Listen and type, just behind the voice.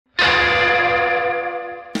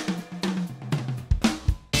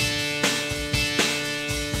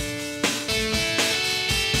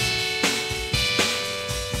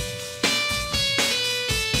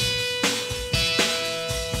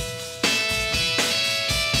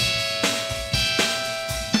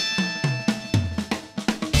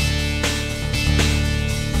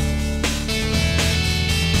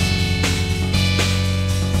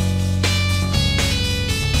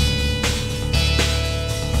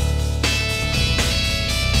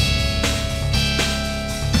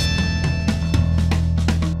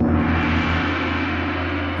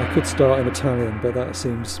could start in Italian, but that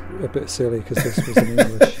seems a bit silly because this was in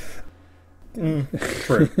English.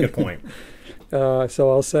 True, good point.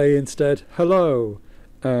 So I'll say instead, hello,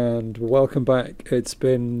 and welcome back. It's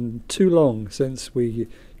been too long since we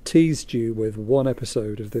teased you with one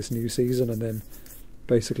episode of this new season and then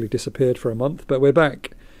basically disappeared for a month, but we're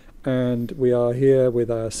back, and we are here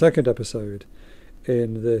with our second episode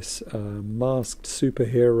in this masked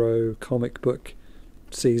superhero comic book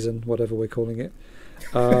season, whatever we're calling it.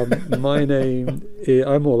 I'm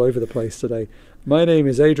all over the place today. My name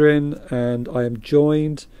is Adrian, and I am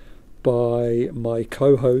joined by my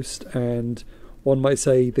co-host and one might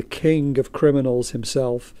say the king of criminals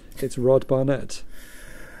himself. It's Rod Barnett.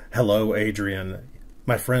 Hello, Adrian.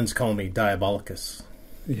 My friends call me Diabolicus.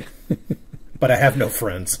 Yeah. But I have no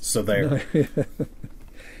friends, so there. No,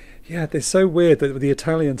 yeah, it's so weird that the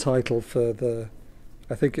Italian title for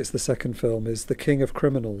I think it's the second film, is The King of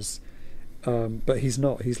Criminals. But he's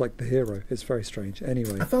not. He's like the hero. It's very strange.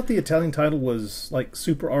 Anyway, I thought the Italian title was like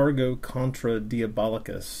Superargo contra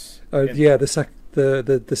Diabolicus. Oh yeah, the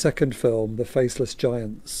second film, The Faceless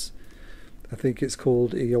Giants. I think it's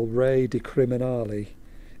called Il Re di Criminali.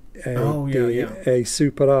 A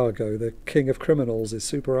Superargo. The King of Criminals is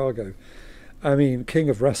Superargo. I mean, King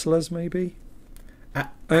of Wrestlers, maybe. I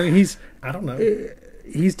mean, I don't know.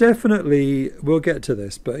 He's definitely. We'll get to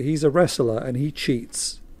this, but he's a wrestler and he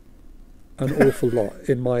cheats an awful lot,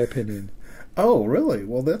 in my opinion. Oh, really?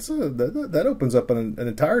 Well, that opens up an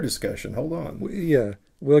entire discussion. Hold on. Yeah,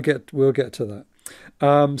 we'll get to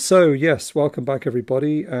that. So yes, welcome back,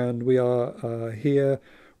 everybody, and we are here,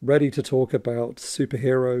 ready to talk about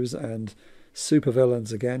superheroes and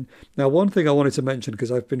supervillains again. Now, one thing I wanted to mention,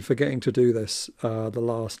 because I've been forgetting to do this the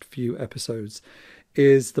last few episodes,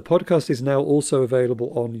 is the podcast is now also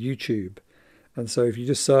available on YouTube. And so if you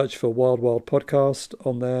just search for Wild Wild Podcast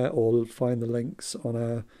on there, or find the links on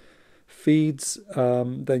our feeds,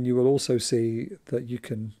 then you will also see that you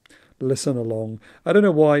can listen along. I don't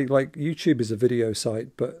know why, like, YouTube is a video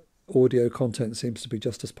site, but audio content seems to be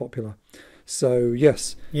just as popular. So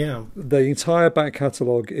yes, yeah, the entire back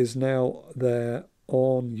catalogue is now there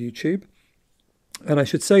on YouTube. And I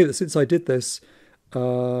should say that since I did this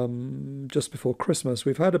just before Christmas,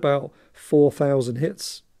 we've had about 4,000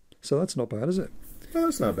 hits. So that's not bad, is it? Well,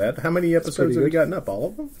 that's not bad. How many episodes have you gotten up? All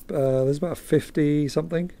of them? There's about 50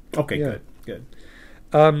 something. Okay, yeah. Good.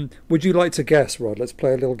 Would you like to guess, Rod? Let's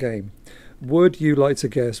play a little game. Would you like to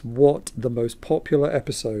guess what the most popular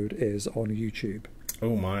episode is on YouTube?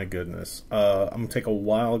 Oh my goodness. I'm going to take a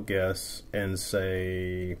wild guess and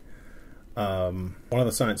say one of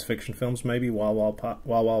the science fiction films, maybe, Wild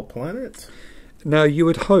Wild Planet? Now, you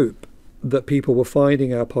would hope that people were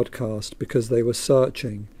finding our podcast because they were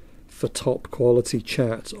searching for top quality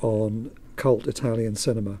chat on cult Italian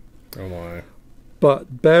cinema. Oh my.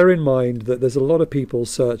 But bear in mind that there's a lot of people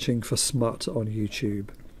searching for smut on YouTube.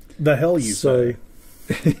 The hell you say?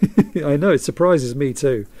 I know, it surprises me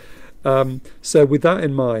too. So with that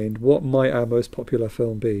in mind, what might our most popular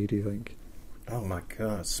film be, do you think? Oh my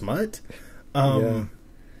god, smut? Yeah.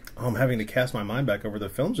 I'm having to cast my mind back over the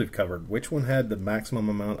films we've covered. Which one had the maximum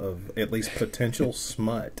amount of, at least, potential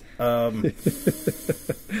smut? So many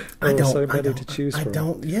to choose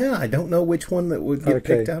from. I don't know which one that would get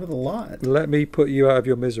picked out of the lot. Let me put you out of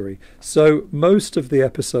your misery. So most of the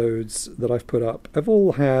episodes that I've put up have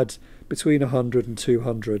all had between 100 and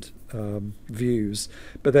 200 views.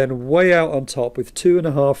 But then way out on top with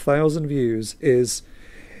 2,500 views is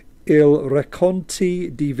Il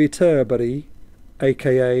Racconti di Viterberi,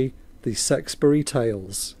 a.k.a. the Sexbury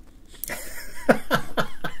Tales.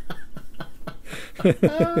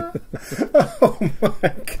 Oh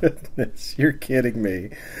my goodness, you're kidding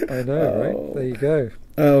me. I know, right? There you go.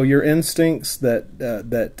 Oh, your instincts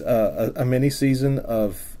that a mini-season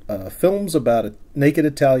of films about naked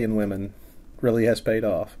Italian women really has paid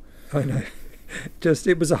off. I know.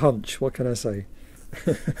 It was a hunch, what can I say?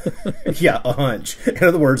 Yeah, a hunch. In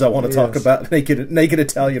other words, I want to talk about naked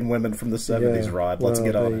Italian women from the 70s, Rod. Let's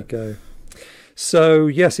get on it. There you go. So,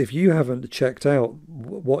 yes, if you haven't checked out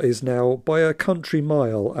what is now, by a country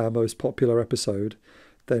mile, our most popular episode,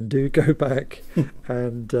 then do go back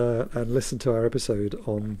and listen to our episode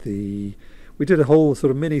on the... We did a whole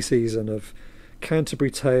sort of mini-season of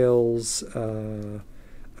Canterbury Tales,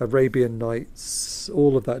 Arabian Nights,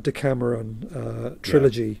 all of that Decameron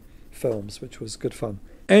trilogy films, which was good fun.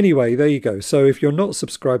 Anyway, there you go. So if you're not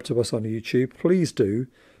subscribed to us on YouTube, please do,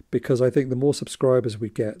 because I think the more subscribers we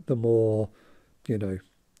get, the more,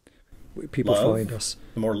 people find us.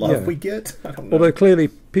 The more love we get? I don't know. Although clearly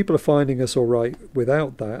people are finding us all right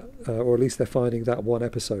without that, or at least they're finding that one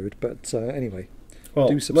episode. But anyway, Well,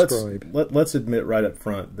 do subscribe. Let's admit right up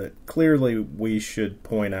front that clearly we should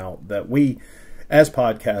point out that we, as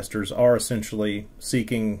podcasters, are essentially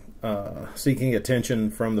seeking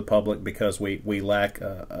attention from the public because we lack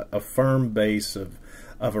a firm base of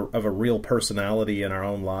a real personality in our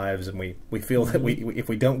own lives, and we feel that if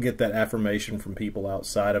we don't get that affirmation from people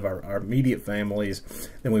outside of our immediate families,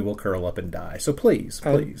 then we will curl up and die. So please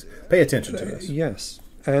pay attention to us. Yes.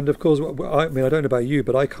 And of course, I mean, I don't know about you,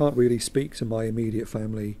 but I can't really speak to my immediate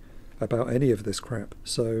family about any of this crap.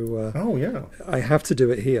 So, oh yeah, I have to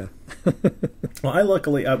do it here. Well, I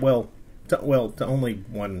luckily, to only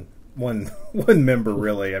one member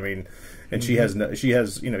really. I mean, and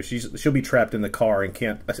she'll be trapped in the car and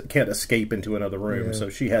can't escape into another room. Yeah, so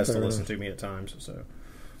she has to listen to me at times. So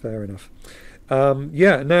fair enough.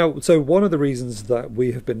 Now, so one of the reasons that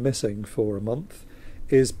we have been missing for a month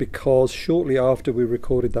is because shortly after we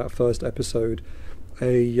recorded that first episode,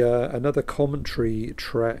 another commentary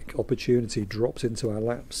track opportunity dropped into our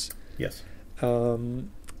laps. Yes.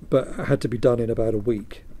 But had to be done in about a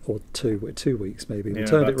week or 2 weeks maybe. We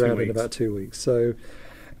turned it around in about 2 weeks. So,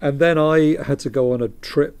 and then I had to go on a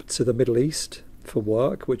trip to the Middle East for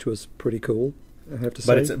work, which was pretty cool, I have to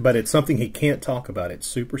say. But it's something he can't talk about. It's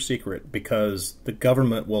super secret because the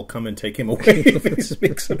government will come and take him away if he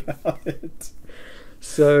speaks about it.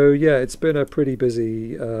 So yeah, it's been a pretty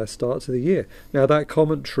busy start to the year. Now that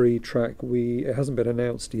commentary track, it hasn't been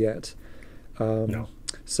announced yet. No.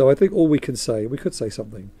 So I think all we could say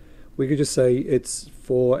something. We could just say it's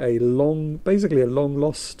for basically a long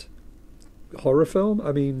lost horror film.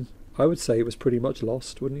 I mean, I would say it was pretty much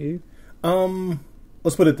lost, wouldn't you?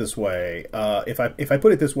 Let's put it this way. If I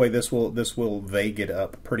put it this way, this will vague it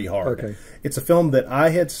up pretty hard. Okay. It's a film that I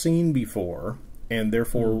had seen before, and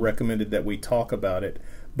therefore recommended that we talk about it.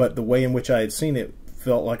 But the way in which I had seen it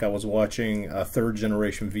felt like I was watching a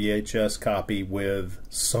third-generation VHS copy with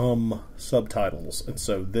some subtitles. And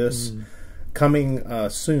so this, coming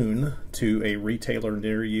soon to a retailer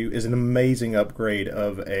near you, is an amazing upgrade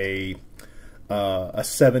of a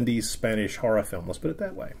 70s Spanish horror film. Let's put it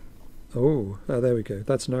that way. Oh, there we go.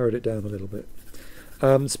 That's narrowed it down a little bit.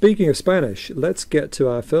 Speaking of Spanish, let's get to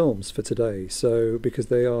our films for today. So, because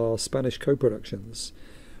they are Spanish co-productions,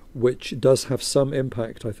 which does have some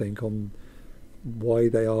impact, I think, on why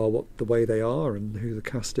they are the way they are and who the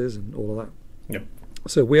cast is and all of that. Yep.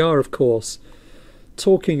 So we are, of course,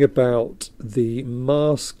 talking about the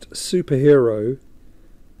masked superhero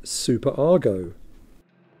Superargo.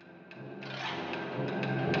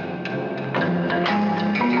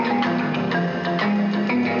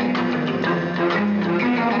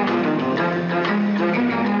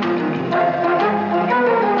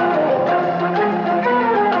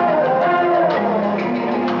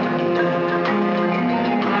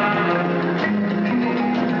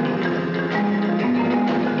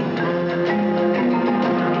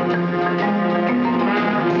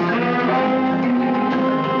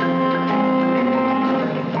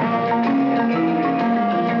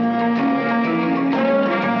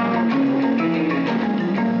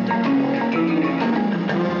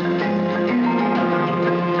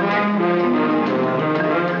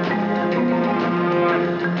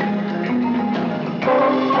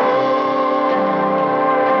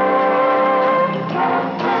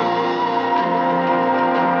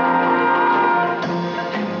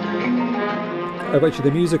 Actually,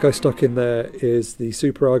 the music I stuck in there is the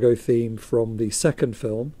Superargo theme from the second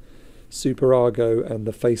film, Superargo and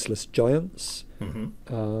the Faceless Giants,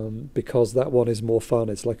 because that one is more fun.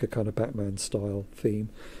 It's like a kind of Batman-style theme.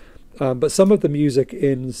 But some of the music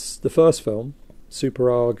in the first film,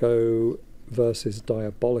 Superargo versus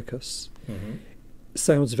Diabolicus,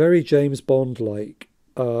 sounds very James Bond-like,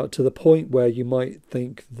 to the point where you might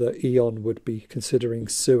think that Eon would be considering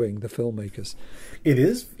suing the filmmakers. It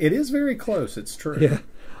is very close, it's true. Yeah,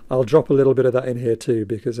 I'll drop a little bit of that in here too,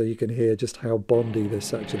 because you can hear just how Bondy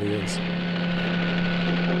this actually is.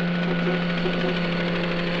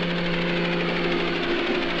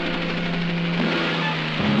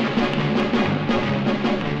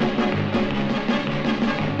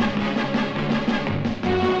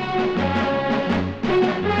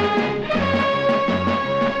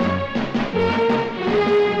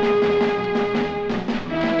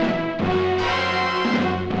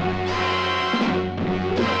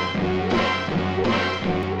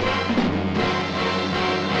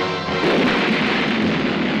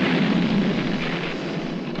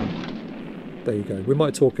 There you go. We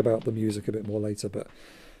might talk about the music a bit more later, but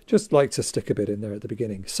just like to stick a bit in there at the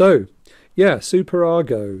beginning. So, yeah,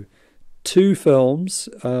 Superargo. two films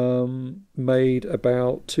made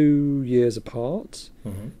about 2 years apart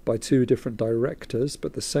by two different directors,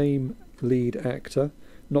 but the same lead actor.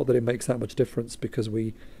 Not that it makes that much difference because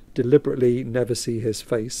we deliberately never see his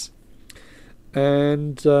face.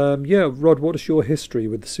 And yeah, Rod, what is your history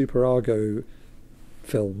with the Superargo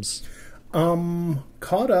films?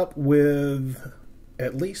 Caught up with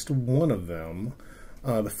at least one of them.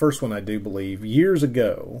 The first one, I do believe, years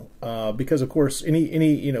ago, because of course,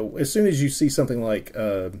 any as soon as you see something like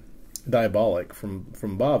Diabolic from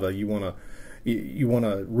Bava, you want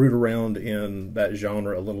to root around in that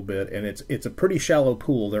genre a little bit, and it's a pretty shallow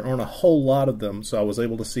pool. There aren't a whole lot of them, so I was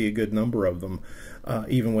able to see a good number of them,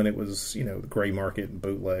 even when it was the gray market and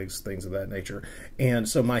bootlegs, things of that nature. And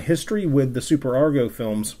so my history with the Superargo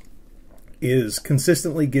films is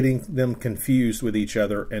consistently getting them confused with each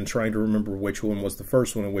other and trying to remember which one was the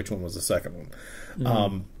first one and which one was the second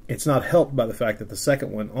one. It's not helped by the fact that the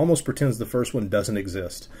second one almost pretends the first one doesn't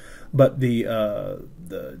exist. But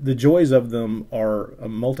the joys of them are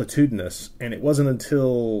multitudinous, and it wasn't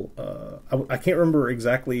until I can't remember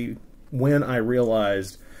exactly when I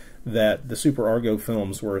realized that the Superargo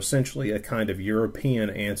films were essentially a kind of European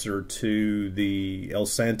answer to the El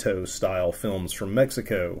Santo style films from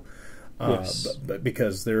Mexico. Yes. But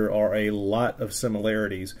because there are a lot of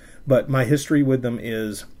similarities. But my history with them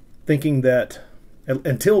is thinking that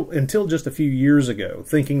until just a few years ago,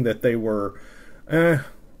 thinking that they were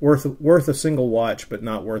worth a single watch, but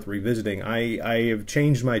not worth revisiting. I have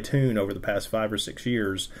changed my tune over the past 5 or 6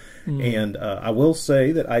 years, and I will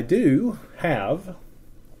say that I do have,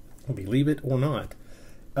 believe it or not,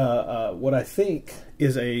 what I think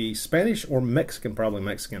is a Spanish or Mexican, probably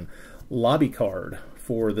Mexican, lobby card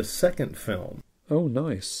for the second film. Oh,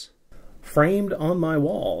 nice. Framed on my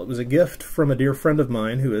wall. It was a gift from a dear friend of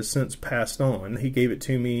mine who has since passed on. He gave it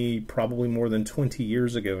to me probably more than 20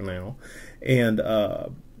 years ago now, and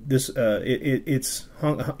it's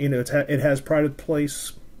hung. It has pride of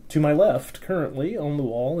place to my left currently on the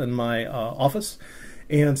wall in my office,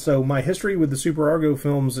 and so my history with the Superargo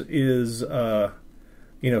films is,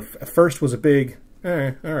 first was a big,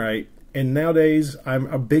 all right. And nowadays, I'm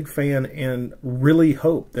a big fan and really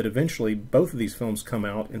hope that eventually both of these films come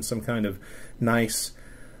out in some kind of nice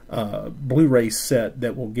Blu-ray set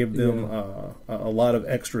that will give them a lot of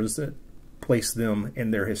extras that place them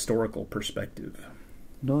in their historical perspective.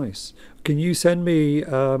 Nice. Can you send me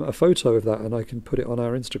a photo of that and I can put it on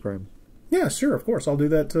our Instagram? Yeah, sure, of course. I'll do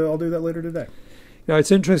that later today. Now,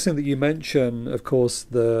 it's interesting that you mention, of course,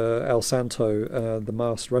 the El Santo, the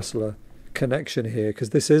masked wrestler connection here,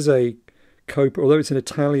 because this is a although it's an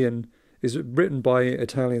Italian, is written by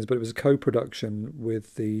Italians, but it was a co-production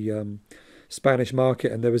with the Spanish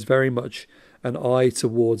market, and there was very much an eye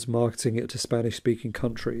towards marketing it to Spanish-speaking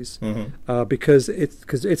countries, because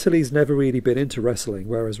Italy's never really been into wrestling,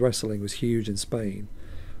 whereas wrestling was huge in Spain,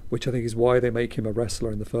 which I think is why they make him a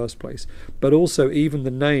wrestler in the first place. But also even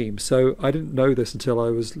the name. So I didn't know this until I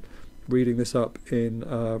was reading this up in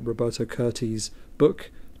Roberto Curti's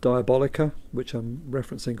book, Diabolica, which I'm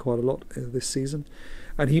referencing quite a lot this season.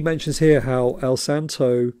 And he mentions here how El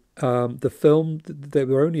Santo, the film, there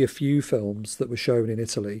were only a few films that were shown in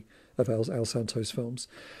Italy of El Santo's films,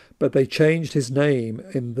 but they changed his name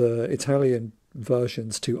in the Italian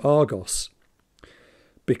versions to Argos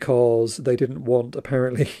because they didn't want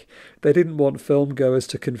film goers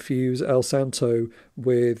to confuse El Santo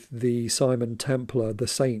with the Simon Templar, the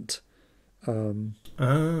Saint film,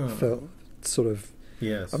 sort of.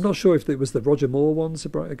 Yes. I'm not sure if it was the Roger Moore ones.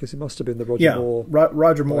 I guess it must have been the Roger Moore.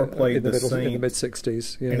 Roger Moore played the Saint in the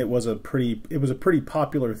mid-60s, and it was a pretty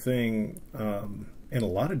popular thing in a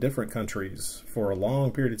lot of different countries for a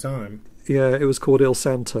long period of time. Yeah, it was called Il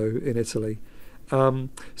Santo in Italy.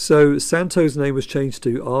 So Santo's name was changed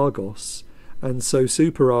to Argos, and so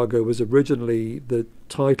Superargo was originally, the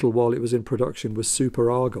title while it was in production was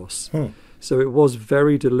Superargos. So it was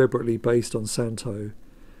very deliberately based on Santo.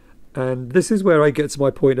 And this is where I get to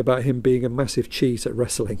my point about him being a massive cheat at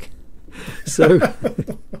wrestling. So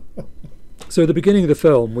at the beginning of the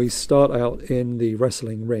film, we start out in the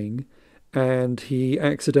wrestling ring, and he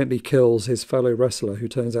accidentally kills his fellow wrestler, who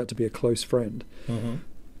turns out to be a close friend.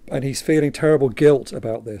 And he's feeling terrible guilt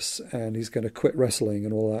about this, and he's going to quit wrestling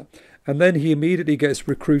and all that. And then he immediately gets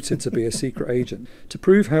recruited to be a secret agent. To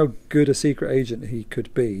prove how good a secret agent he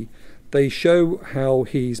could be, they show how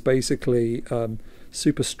he's basically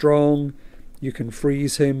super strong. You can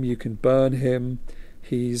freeze him, you can burn him.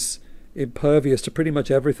 He's impervious to pretty much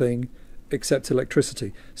everything except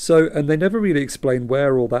electricity. So, and they never really explain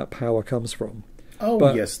where all that power comes from. Oh,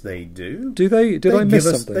 but yes, they do. Do they? Did I miss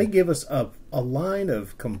something? They give us a line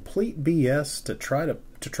of complete BS to try to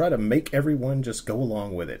to try to make everyone just go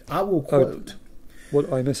along with it. I will quote.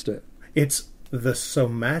 What? I missed it. It's the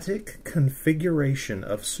somatic configuration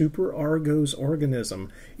of Superargo's organism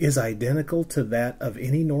is identical to that of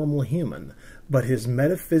any normal human, but his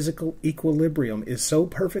metaphysical equilibrium is so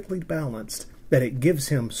perfectly balanced that it gives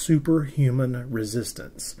him superhuman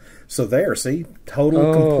resistance. So there, see?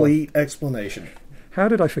 Total, complete explanation. How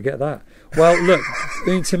did I forget that? Well, look, I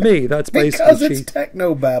mean, to me, that's basically... Because it's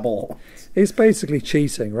technobabble. It's basically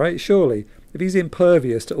cheating, right? Surely. If he's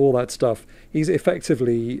impervious to all that stuff, he's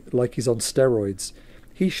effectively like he's on steroids.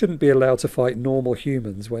 He shouldn't be allowed to fight normal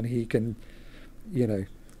humans when he can,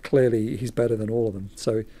 clearly he's better than all of them.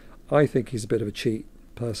 So I think he's a bit of a cheat,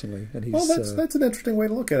 personally. And he's, well, that's an interesting way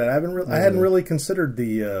to look at it. I hadn't really considered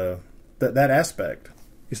that aspect.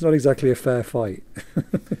 It's not exactly a fair fight.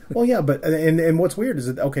 Well, yeah, but and what's weird is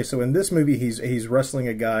that, okay, so in this movie he's wrestling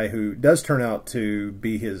a guy who does turn out to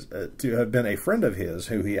be to have been a friend of his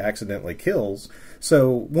who he accidentally kills. So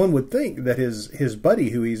one would think that his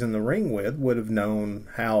buddy who he's in the ring with would have known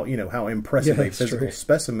how impressive a physical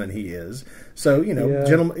specimen he is. So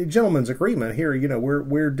gentleman's agreement here.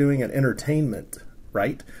 We're doing an entertainment.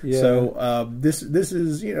 Right. Yeah. So this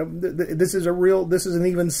is this is an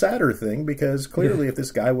even sadder thing, because clearly if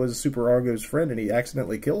this guy was Superargo's friend and he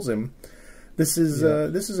accidentally kills him, this is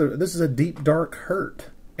a deep dark hurt,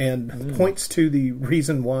 and points to the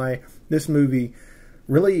reason why this movie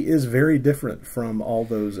really is very different from all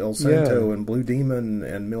those El Santo and Blue Demon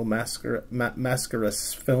and Mil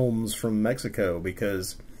Mascaras films from Mexico,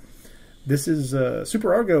 because this is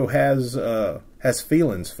Superargo has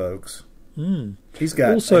feelings, folks. He's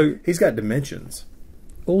got dimensions.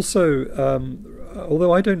 Also,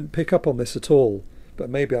 although I don't pick up on this at all, but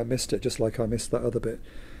maybe I missed it, just like I missed that other bit.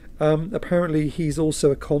 Apparently, he's also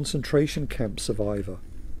a concentration camp survivor.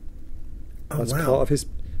 That's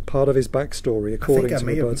part of his backstory, according to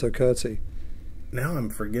Roberto Curti. Now I'm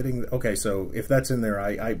forgetting. Okay, so if that's in there,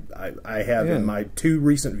 I have in my 2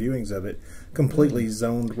 recent viewings of it completely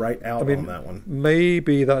zoned right out on that one.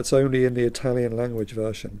 Maybe that's only in the Italian language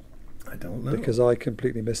version. I don't know, because I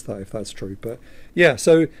completely missed that, if that's true. But yeah,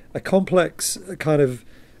 so a complex kind of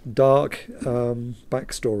dark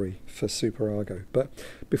backstory for Superargo. But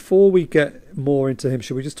before we get more into him,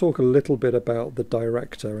 should we just talk a little bit about the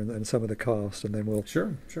director and some of the cast, and then we'll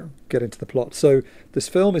sure get into the plot. So this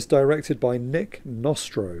film is directed by Nick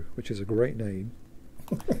Nostro, which is a great name,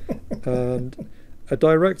 and a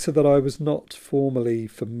director that I was not formally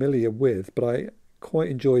familiar with, but I quite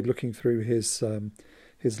enjoyed looking through his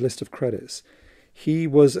list of credits. He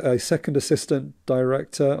was a second assistant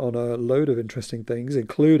director on a load of interesting things,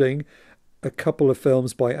 including a couple of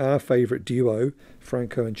films by our favourite duo,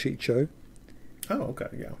 Franco and Chicho. Oh, okay,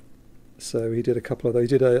 yeah. So he did a couple of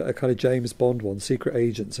those. He did a kind of James Bond one, Secret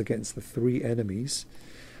Agents Against the Three Enemies,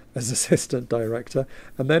 as assistant director,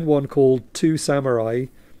 and then one called Two Samurai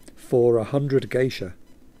for 100 Geisha.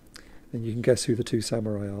 And you can guess who the two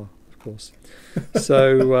samurai are, of course.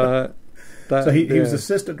 So... so he was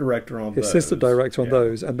assistant director on those. Assistant director on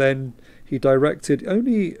those. And then he directed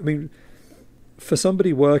for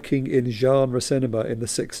somebody working in genre cinema in the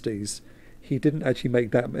 60s, he didn't actually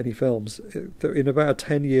make that many films. In about a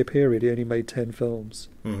 10-year period, he only made 10 films.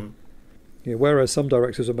 Mm-hmm. Whereas some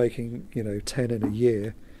directors are making 10 in a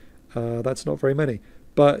year. That's not very many.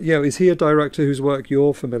 But is he a director whose work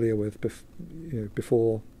you're familiar with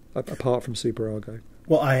before, apart from Superargo?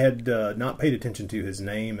 Well, I had not paid attention to his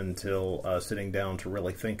name until sitting down to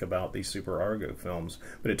really think about these Superargo films.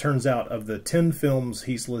 But it turns out, of the 10 films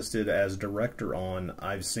he's listed as director on,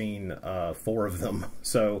 I've seen 4 of them.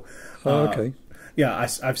 So, okay. Yeah,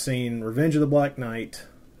 I've seen Revenge of the Black Knight,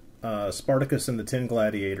 Spartacus and the 10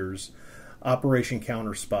 Gladiators, Operation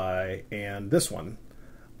Counter Spy, and this one.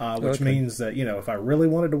 Which means that, if I really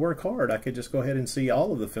wanted to work hard, I could just go ahead and see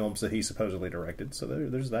all of the films that he supposedly directed. So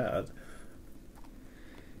there's that.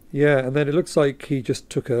 Yeah, and then it looks like he just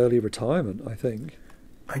took early retirement, I think.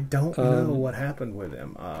 I don't know what happened with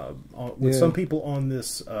him. Some people on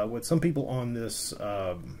this, on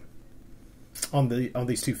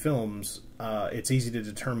these 2 films, it's easy to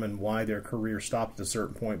determine why their career stopped at a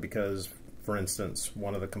certain point because, for instance,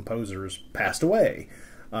 one of the composers passed away,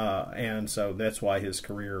 and so that's why his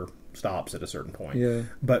career stops at a certain point. Yeah.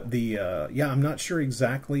 But I'm not sure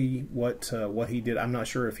exactly what he did. I'm not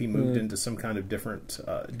sure if he moved into some kind of different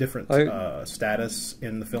status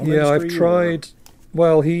in the film industry. Yeah, I've tried.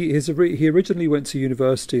 Well, he originally went to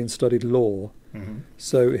university and studied law,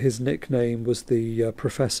 so his nickname was the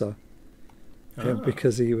Professor,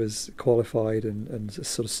 because he was qualified and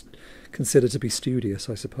sort of considered to be studious,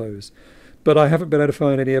 I suppose. But I haven't been able to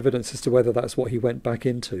find any evidence as to whether that's what he went back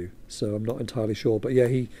into, so I'm not entirely sure. But yeah,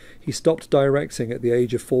 he stopped directing at the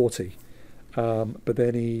age of 40, but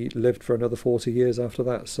then he lived for another 40 years after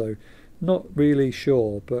that, so not really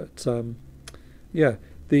sure. But yeah,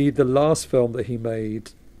 the last film that he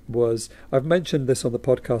made was, I've mentioned this on the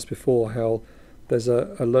podcast before, how there's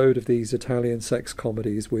a load of these Italian sex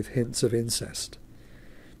comedies with hints of incest.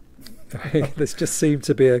 This just seemed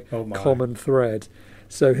to be a common thread.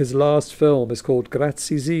 So his last film is called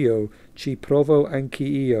Grazie zio, ci provo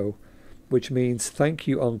anch'io, which means thank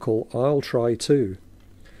you uncle, I'll try too.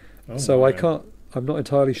 So I'm not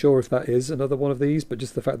entirely sure if that is another one of these, but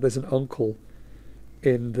just the fact there's an uncle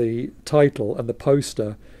in the title and the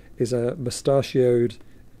poster is a mustachioed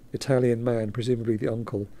Italian man, presumably the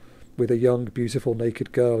uncle, with a young, beautiful,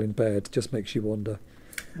 naked girl in bed, just makes you wonder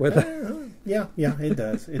whether... yeah, it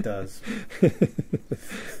does. It does.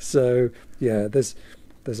 So, yeah, there's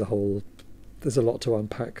a lot to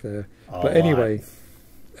unpack there. But anyway,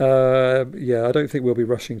 yeah, I don't think we'll be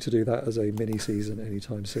rushing to do that as a mini season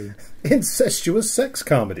anytime soon. Incestuous sex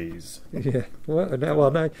comedies. Yeah,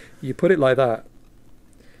 now you put it like that,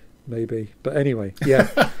 maybe. But anyway,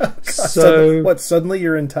 yeah. So what? Suddenly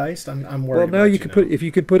you're enticed? I'm worried. Well, now you could if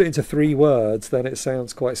you could put it into 3 words, then it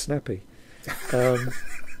sounds quite snappy. Oh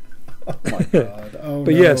my God! Oh,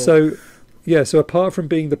 but no. So apart from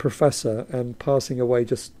being the professor and passing away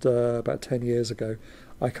just about 10 years ago,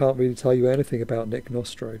 I can't really tell you anything about Nick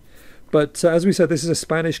Nostro. But as we said, this is a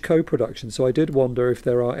Spanish co-production, so I did wonder if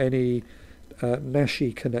there are any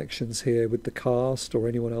Nashi connections here with the cast or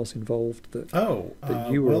anyone else involved that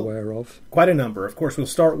you were aware of. Quite a number. Of course, we'll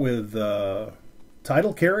start with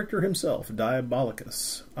title character himself,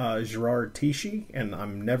 Diabolicus, Gerard Tichy, and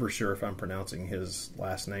I'm never sure if I'm pronouncing his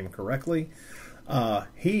last name correctly.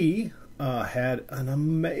 He had an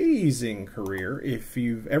amazing career. If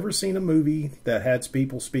you've ever seen a movie that had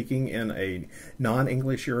people speaking in a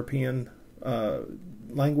non-English European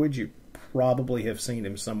language, you probably have seen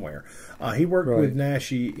him somewhere. He worked with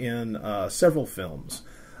Nashi in several films.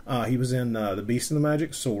 He was in The Beast and the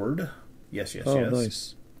Magic Sword. Yes.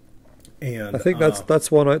 Nice. And I think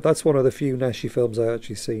that's one of the few Nashi films I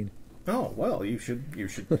actually seen. Oh, well, you should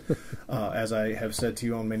as I have said to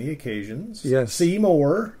you on many occasions, yes, see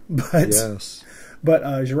more. But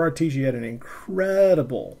Gerard Tichy had an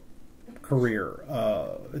incredible career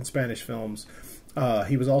in Spanish films.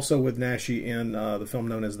 He was also with Nashi in the film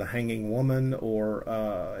known as The Hanging Woman, or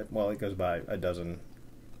it goes by a dozen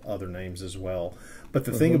other names as well. But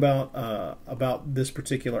the thing about this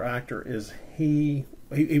particular actor is he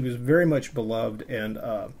was very much beloved and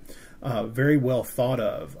very well thought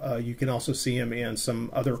of. You can also see him in some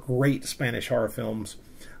other great Spanish horror films,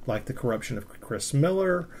 like The Corruption of Chris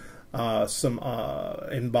Miller, some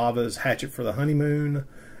in Bava's Hatchet for the Honeymoon,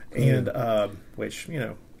 and which,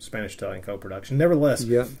 Spanish-Italian co-production. Nevertheless,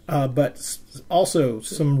 but also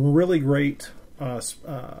some really great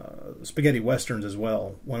spaghetti westerns as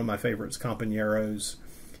well. One of my favorites, Companeros,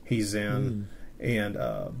 he's in, and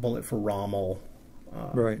Bullet for Rommel.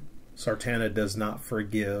 Sartana Does Not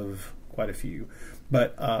Forgive, quite a few.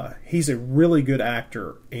 But he's a really good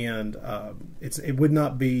actor, and it would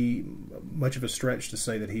not be much of a stretch to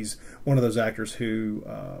say that he's one of those actors who,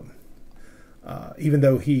 even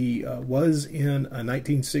though he was in a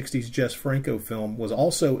 1960s Jess Franco film, was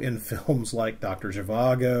also in films like Dr.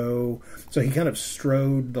 Zhivago. So he kind of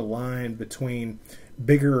strode the line between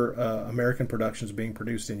bigger American productions being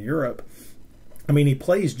produced in Europe. I mean, he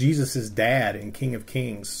plays Jesus' dad in King of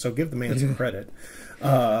Kings, so give the man some credit.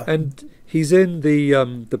 And he's in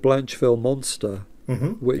the Blanche film Monster,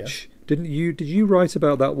 which did you write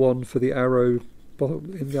about that one for the Arrow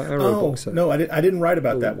in the Arrow box set? No, I didn't write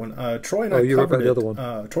about that one. Troy and I covered the other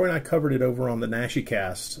one. Troy and I covered it over on the Nashi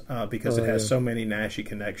cast because it has so many Nashi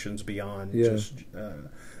connections beyond just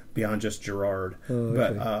Gerard.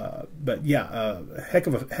 But yeah, heck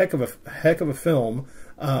of a film.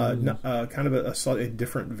 Kind of a slightly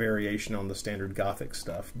different variation on the standard Gothic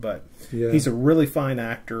stuff, but he's a really fine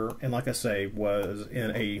actor, and like I say, was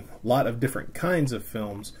in a lot of different kinds of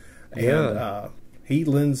films, and he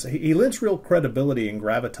lends real credibility and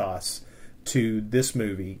gravitas to this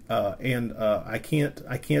movie, and I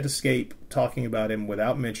can't escape talking about him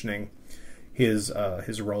without mentioning his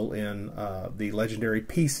role in the legendary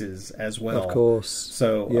Pieces as well. Of course.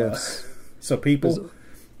 So so people,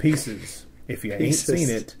 Pieces. If you ain't seen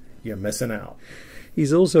it, you're missing out.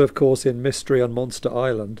 He's also, of course, in Mystery on Monster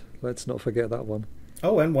Island. Let's not forget that one.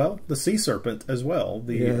 Oh, and the Sea Serpent as well.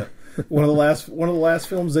 One of the last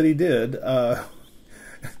films that he did. The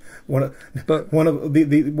last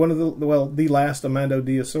Amando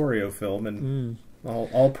de Osorio film, and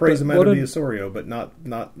I'll praise Amanda de Osorio, but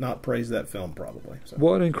not praise that film probably. So.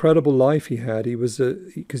 What an incredible life he had. He was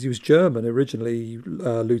because he was German originally,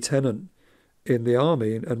 lieutenant in the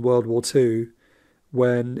army in World War II.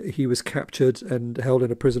 When he was captured and held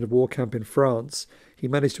in a prisoner of war camp in France, he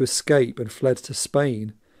managed to escape and fled to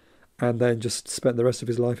Spain, and then just spent the rest of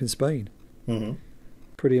his life in Spain. Mm-hmm.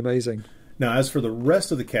 Pretty amazing. Now, as for the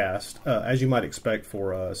rest of the cast, as you might expect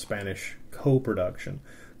for a Spanish co-production,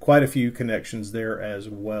 quite a few connections there as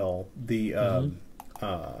well. The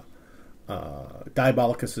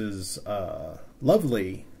Diabolicus's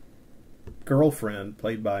lovely girlfriend,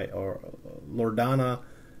 played by Loredana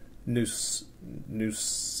Nusicki.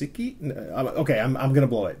 Okay, I'm going to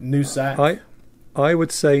blow it. Nusak. I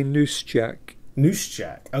would say Nuschak.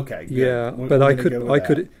 Nuschak. Okay. Good. Yeah, but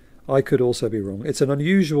I could also be wrong. It's an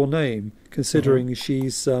unusual name considering she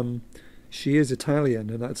is Italian,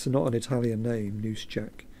 and that's not an Italian name,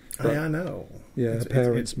 Nuschak. I know. Yeah, her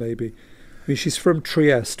parents maybe. I mean, she's from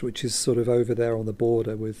Trieste, which is sort of over there on the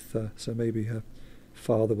border with. So maybe her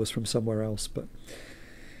father was from somewhere else. But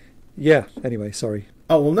yeah. Anyway, sorry.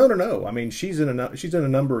 Oh well, no. I mean, she's in a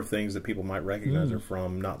number of things that people might recognize her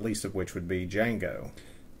from. Not least of which would be Django.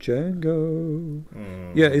 Django.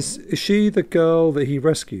 Yeah, is she the girl that he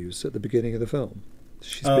rescues at the beginning of the film?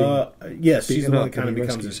 She's yes, she's the one that kind of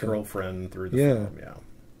becomes his girlfriend through the film. Yeah.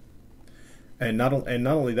 And not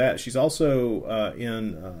only that, she's also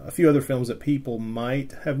in a few other films that people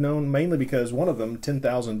might have known, mainly because one of them,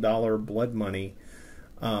 $10,000 Blood Money,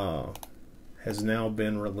 has now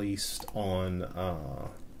been released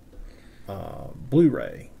on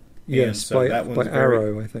Blu-ray. Yes, so by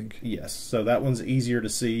Arrow, I think. Yes, so that one's easier to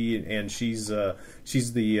see, and she's the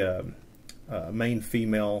main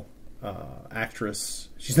female actress.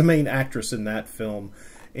 She's the main actress in that film.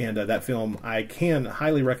 And that film I can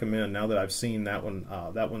highly recommend. Now that I've seen that one,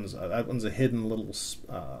 that one's a hidden little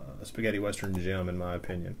spaghetti western gem in my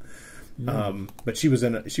opinion. But she was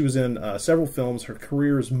in several films. Her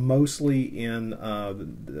career is mostly in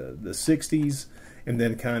the 60s, and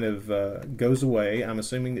then kind of goes away. I'm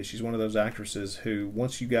assuming that she's one of those actresses who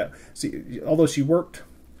although she worked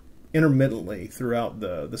intermittently throughout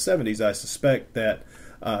the 70s, I suspect that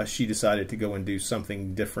she decided to go and do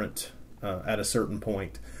something different at a certain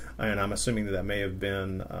point, and I'm assuming that may have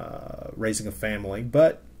been raising a family,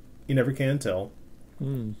 but you never can tell.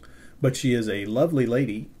 But she is a lovely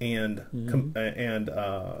lady, and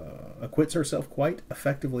acquits herself quite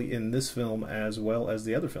effectively in this film as well as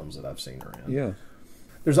the other films that I've seen her in. Yeah.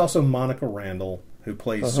 There's also Monica Randall, who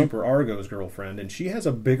plays Superargo's girlfriend, and she has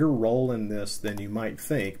a bigger role in this than you might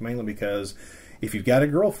think, mainly because if you've got a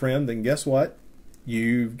girlfriend, then guess what?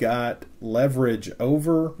 You've got leverage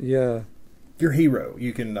over your hero.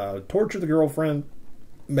 You can torture the girlfriend,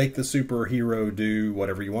 make the superhero do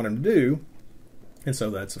whatever you want him to do, and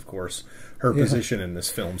so that's, of course, her position in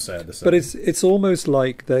this film. Sad to say, but it's almost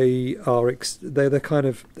like they're kind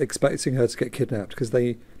of expecting her to get kidnapped, because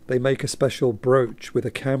they make a special brooch with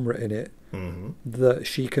a camera in it that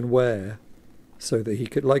she can wear, so that he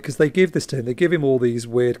could, like, because they give this to him. They give him all these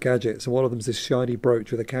weird gadgets, and one of them's this shiny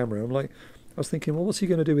brooch with a camera. I'm like. I was thinking, well, what's he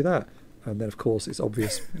going to do with that? And then, of course, it's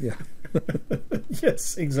obvious. Yeah.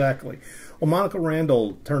 Yes, exactly. Well, Monica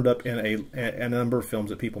Randall turned up in a number of films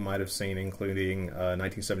that people might have seen, including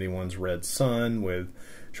 1971's Red Sun with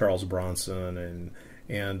Charles Bronson and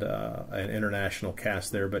an international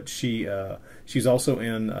cast there. But she's also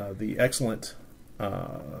in the excellent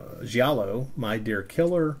Giallo, My Dear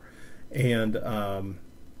Killer, and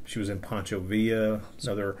she was in Pancho Villa,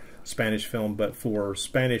 another Spanish film. But for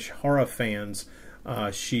Spanish horror fans,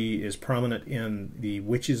 she is prominent in The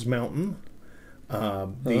Witch's Mountain,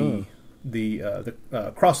 the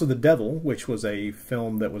Cross of the Devil, which was a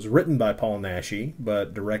film that was written by Paul Naschy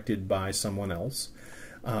but directed by someone else.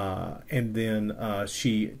 And then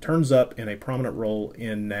she turns up in a prominent role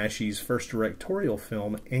in Naschy's first directorial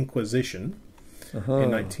film, Inquisition,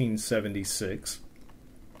 in 1976.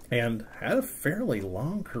 And had a fairly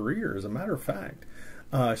long career, as a matter of fact.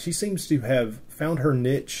 She seems to have found her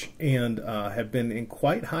niche and have been in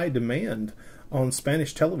quite high demand on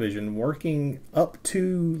Spanish television, working up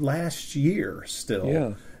to last year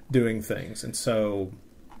still doing things. And so,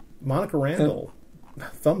 Monica Randall,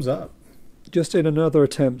 thumbs up. Just in another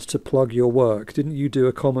attempt to plug your work, didn't you do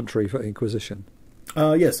a commentary for Inquisition?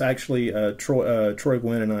 Yes, actually, Troy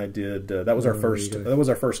Gwynn and I did. That was our first. That was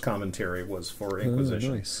our first commentary. Was for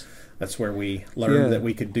Inquisition. Nice. That's where we learned that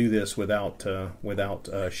we could do this without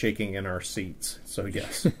shaking in our seats. So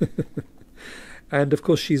yes. And of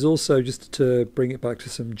course, she's also, just to bring it back to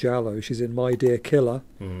some Giallo, she's in My Dear Killer,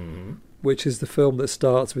 which is the film that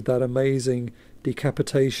starts with that amazing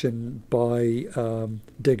decapitation by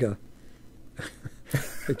Digger,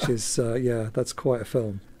 which is that's quite a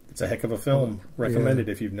film. It's a heck of a film. Recommended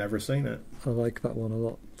if you've never seen it. I like that one a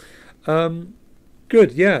lot.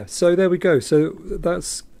 Good, yeah. So there we go. So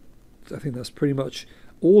I think that's pretty much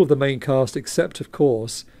all of the main cast, except of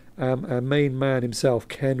course our main man himself,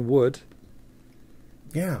 Ken Wood,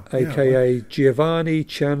 aka Giovanni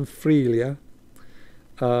Cianfriglia.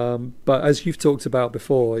 But as you've talked about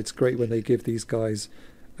before, it's great when they give these guys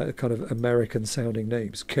kind of American sounding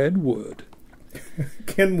names. Ken Wood.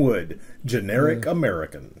 Ken Wood, generic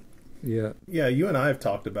American. Yeah. Yeah, you and I have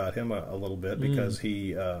talked about him a little bit because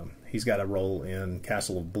he's got a role in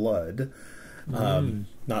Castle of Blood.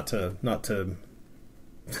 Not to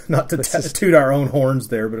toot our own horns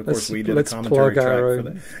there, but of course we did a commentary track for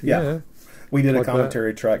that. Yeah. We did a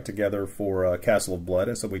commentary track together for Castle of Blood,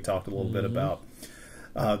 and so we talked a little bit about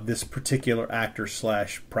this particular actor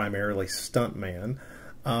 / primarily stuntman.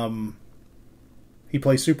 He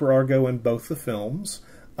plays Superargo in both the films.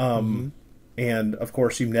 And, of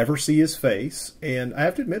course, you never see his face. And I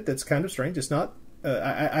have to admit, that's kind of strange. It's not...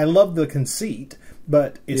 I love the conceit,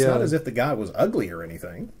 but it's not as if the guy was ugly or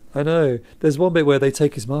anything. I know. There's one bit where they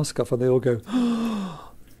take his mask off and they all go...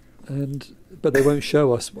 but they won't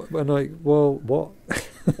show us. And well, what?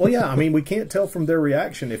 Well, yeah. I mean, we can't tell from their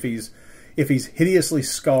reaction if he's hideously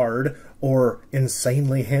scarred or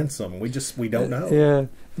insanely handsome. We don't know. Yeah.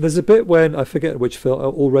 There's a bit when, I forget which film,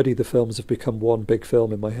 already the films have become one big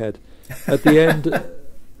film in my head. At the end,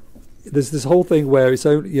 there's this whole thing where it's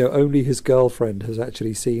only his girlfriend has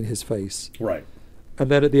actually seen his face. Right. And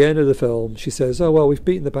then at the end of the film, she says, "Oh, well, we've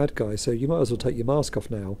beaten the bad guy, so you might as well take your mask off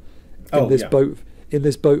now." In this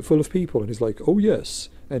boat full of people. And he's like, "Oh, yes."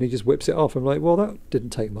 And he just whips it off. I'm like, well, that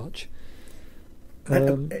didn't take much.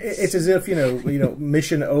 It's as if,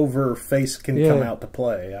 mission over, face can come out to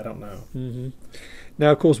play. I don't know.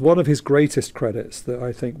 Now, of course, one of his greatest credits that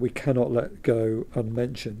I think we cannot let go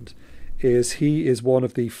unmentioned is he is one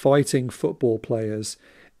of the fighting football players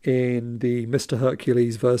in the Mr.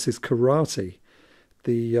 Hercules versus Karate,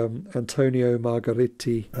 the Antonio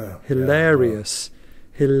Margheriti hilarious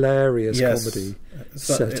comedy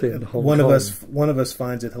set in Hong Kong. One of us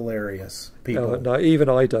finds it hilarious. People, no, even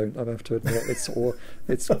I don't. I have to admit,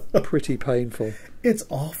 it's pretty painful. It's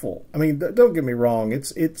awful. I mean, don't get me wrong.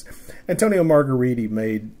 It's Antonio Margheriti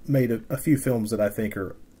made a few films that I think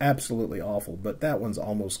are absolutely awful, but that one's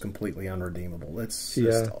almost completely unredeemable. It's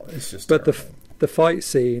just. But the fight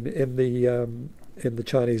scene in the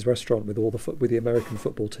Chinese restaurant with with the American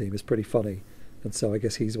football team is pretty funny. And so I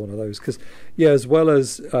guess he's one of those. Because, as well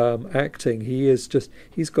as acting, he's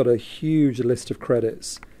got a huge list of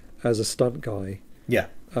credits as a stunt guy. Yeah.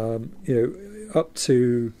 Up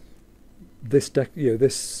to this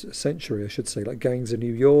century, I should say, like Gangs of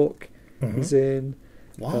New York, he's in.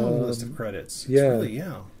 Long list of credits.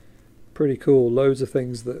 Pretty cool. Loads of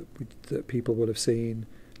things that people will have seen.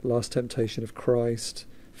 Last Temptation of Christ,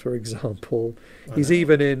 for example. He's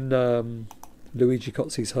even in Luigi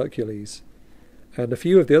Cozzi's Hercules. And a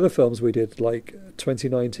few of the other films we did, like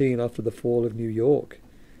 2019, After the Fall of New York,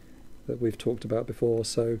 that we've talked about before.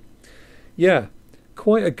 So,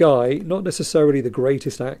 quite a guy. Not necessarily the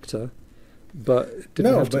greatest actor, but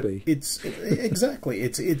didn't have to be. It's exactly.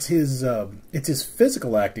 It's his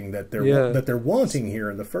physical acting that they're wanting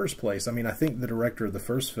here in the first place. I mean, I think the director of the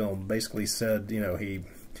first film basically said,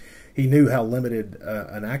 he knew how limited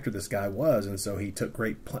an actor this guy was, and so he took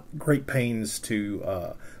great pains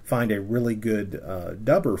to find a really good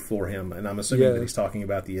dubber for him. And I'm assuming that he's talking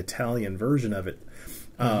about the Italian version of it.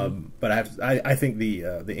 But I think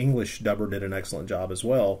the English dubber did an excellent job as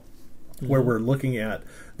well, where we're looking at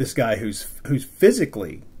this guy who's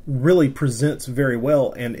physically really presents very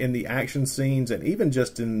well, and in the action scenes, and even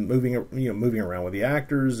just in moving around with the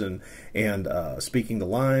actors and speaking the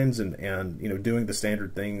lines and doing the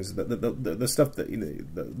standard things, the stuff that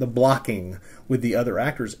the blocking with the other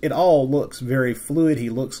actors, it all looks very fluid. He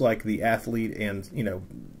looks like the athlete and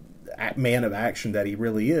man of action that he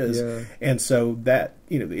really is, and so that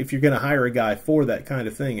if you're going to hire a guy for that kind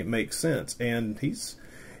of thing, it makes sense, and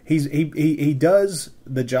he does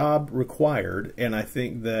the job required, and I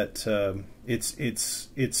think that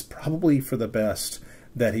it's probably for the best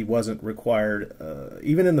that he wasn't required,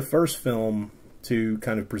 even in the first film, to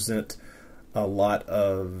kind of present a lot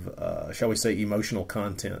of, shall we say, emotional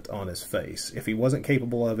content on his face. If he wasn't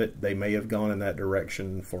capable of it, they may have gone in that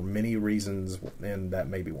direction for many reasons, and that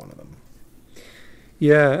may be one of them.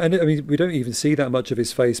 Yeah, and I mean, we don't even see that much of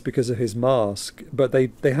his face because of his mask, but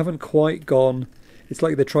they haven't quite gone... It's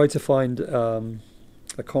like they tried to find a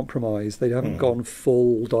compromise. They haven't gone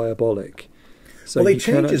full diabolic. So well, they you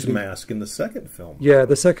can change his actually, mask in the second film. yeah,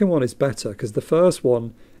 the second one is better because the first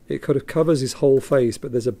one, it kind of covers his whole face,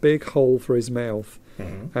 but there's a big hole for his mouth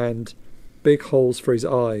and big holes for his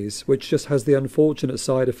eyes, which just has the unfortunate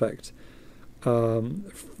side effect.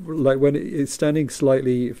 Like when it's standing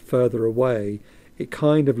slightly further away, it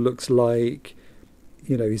kind of looks like,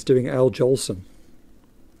 you know, he's doing Al Jolson.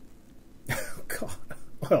 God.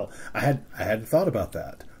 Well, I hadn't thought about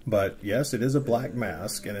that. But yes, it is a black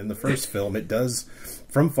mask, and in the first film, it does,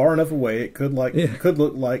 from far enough away, it could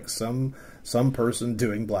look like some person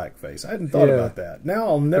doing blackface. I hadn't thought about that. Now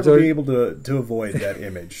I'll never be able to avoid that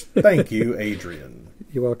image. Thank you, Adrian.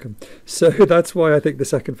 You're welcome. So that's why I think the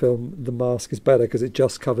second film, the mask, is better, because it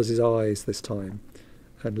just covers his eyes this time,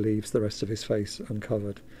 and leaves the rest of his face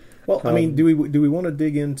uncovered. Well, I mean, do we want to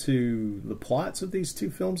dig into the plots of these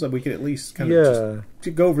two films? That we could at least kind of just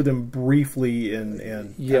to go over them briefly and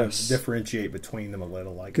kind of differentiate between them a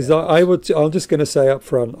little, like. Because I'm just going to say up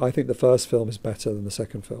front, I think the first film is better than the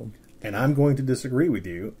second film. And I'm going to disagree with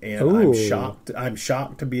you, and I'm shocked. I'm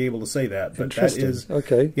shocked to be able to say that, but that is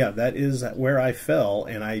okay. Yeah, that is where I fell,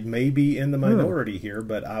 and I may be in the minority here,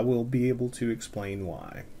 but I will be able to explain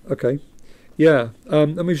why. Okay. Yeah,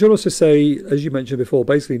 and we should also say, as you mentioned before,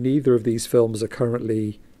 basically neither of these films are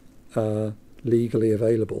currently legally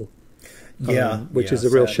available. Which is a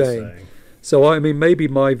real shame. So, I mean, maybe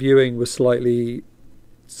my viewing was slightly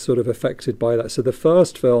sort of affected by that. So the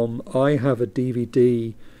first film, I have a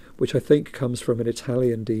DVD, which I think comes from an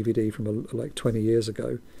Italian DVD from like 20 years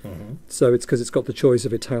ago. So it's because it's got the choice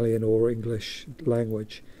of Italian or English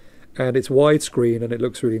language. And it's widescreen and it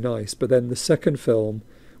looks really nice. But then the second film,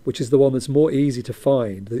 which is the one that's more easy to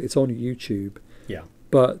find. It's on YouTube. Yeah.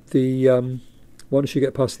 But the once you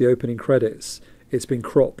get past the opening credits, it's been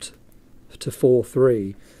cropped to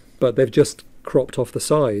 4:3, but they've just cropped off the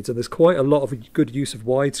sides, and there's quite a lot of good use of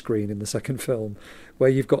widescreen in the second film, where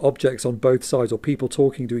you've got objects on both sides or people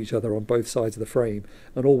talking to each other on both sides of the frame,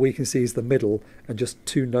 and all we can see is the middle and just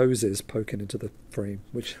two noses poking into the frame,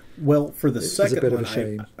 which for the second is a bit one, of a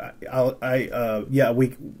shame.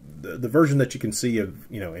 The version that you can see of,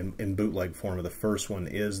 you know, in bootleg form of the first one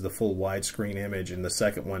is the full widescreen image, and the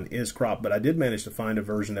second one is cropped. But I did manage to find a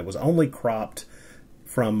version that was only cropped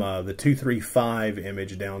from the 235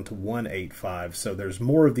 image down to 185. So there's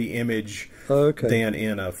more of the image than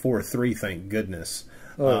in a 4:3. Thank goodness.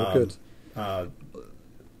 Good. But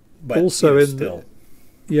also in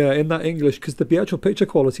that English, because the actual picture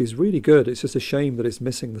quality is really good. It's just a shame that it's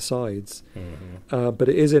missing the sides. But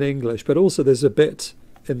it is in English. But also there's a bit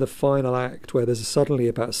in the final act where there's suddenly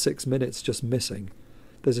about 6 minutes just missing.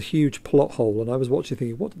 There's a huge plot hole, and I was watching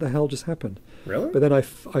thinking, what the hell just happened? Really? But then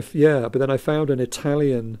I found an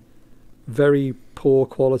Italian, very poor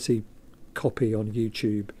quality copy on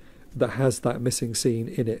YouTube that has that missing scene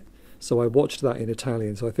in it. So I watched that in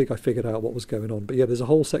Italian, so I think I figured out what was going on. But yeah, there's a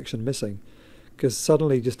whole section missing, because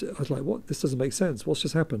suddenly I was like, what? This doesn't make sense. What's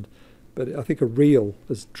just happened? But I think a reel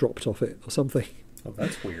has dropped off it or something. Oh,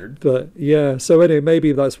 that's weird. But yeah, so anyway,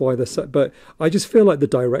 maybe that's why but I just feel like the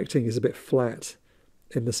directing is a bit flat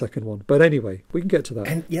in the second one. But anyway, we can get to that.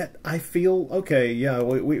 And yet I feel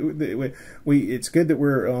we it's good that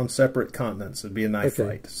we're on separate continents. It'd be a knife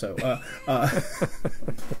fight. So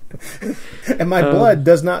and my blood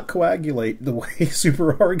does not coagulate the way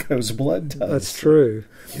Superargo's blood does. That's true.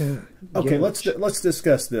 Yeah. Okay, let's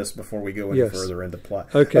discuss this before we go any further into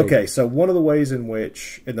plot. Okay, so one of the ways in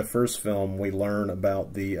which in the first film we learn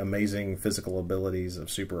about the amazing physical abilities of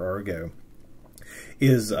Superargo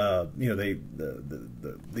is the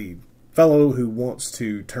fellow who wants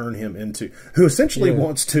to turn him into, who essentially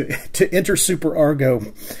wants to enter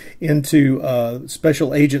Superargo into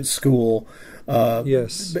special agent school.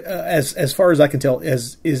 As far as I can tell,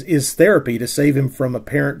 is therapy to save him from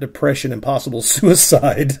apparent depression and possible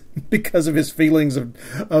suicide because of his feelings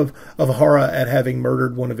of horror at having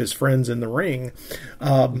murdered one of his friends in the ring.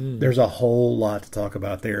 There's a whole lot to talk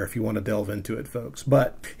about there if you want to delve into it, folks.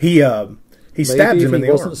 But he stabs him in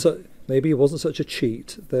the arm. Maybe he wasn't such a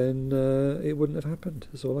cheat, then it wouldn't have happened.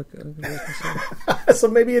 That's all I can say. So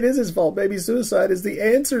maybe it is his fault. Maybe suicide is the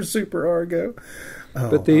answer, Superargo.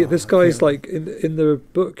 But this guy's like in the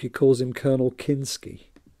book, he calls him Colonel Kinski.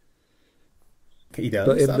 He does.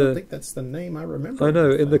 But I don't think that's the name I remember. I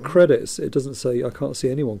know. In the credits, it doesn't say. I can't see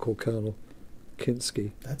anyone called Colonel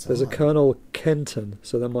Kinski. There's odd. A Colonel Kenton,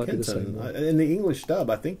 so that might be the same one. In the English dub,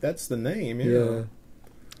 I think that's the name. Yeah.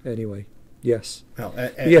 Anyway. Yes. Well,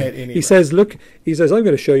 he says, "Look," he says, "I'm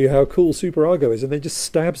going to show you how cool Superargo is," and then just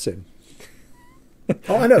stabs him.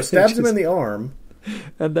 Oh, I know. Stabs him in the arm,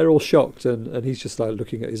 And they're all shocked, and he's just like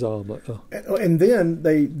looking at his arm like, oh. And then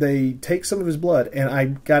they take some of his blood, and I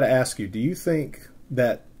got to ask you, do you think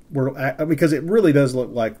that because it really does look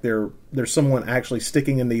like there's someone actually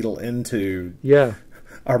sticking a needle into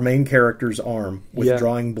our main character's arm,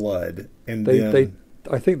 withdrawing blood, and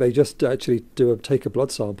I think they just actually take a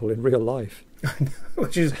blood sample in real life.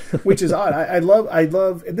 which is odd. I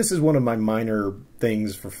love. This is one of my minor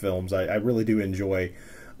things for films. I really do enjoy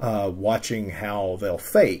watching how they'll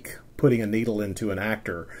fake putting a needle into an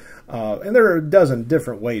actor, and there are a dozen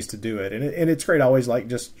different ways to do it, and it's great. I always like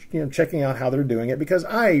just checking out how they're doing it, because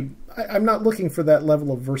I'm not looking for that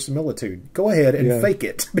level of verisimilitude. Go ahead and fake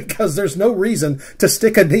it, because there's no reason to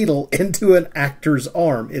stick a needle into an actor's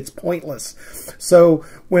arm. It's pointless. So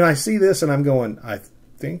when I see this and I'm going, I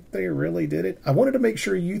think they really did it. I wanted to make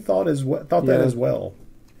sure you thought that as well.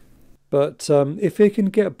 But if he can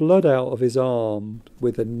get blood out of his arm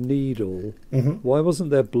with a needle, why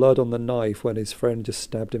wasn't there blood on the knife when his friend just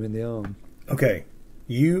stabbed him in the arm? Okay,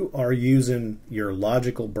 you are using your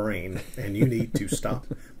logical brain, and you need to stop.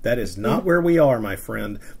 That is not where we are, my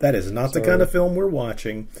friend. That is not the kind of film we're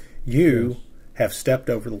watching. You have stepped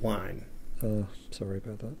over the line. Sorry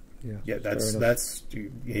about that. Yeah, that's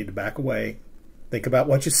you need to back away. Think about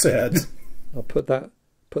what you said. I'll put that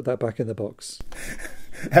back in the box.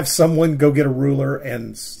 Have someone go get a ruler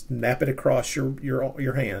and snap it across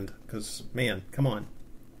your hand, because man, come on.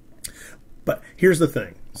 But here's the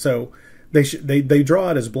thing. So they draw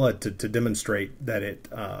out his blood to demonstrate that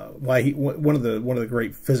one of the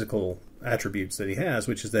great physical attributes that he has,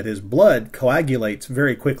 which is that his blood coagulates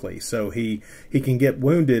very quickly, so he can get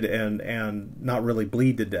wounded and not really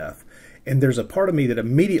bleed to death. And there's a part of me that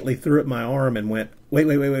immediately threw at my arm and went, wait.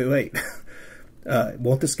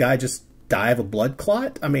 Won't this guy just die of a blood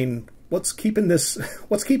clot? I mean, what's keeping this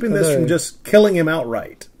from just killing him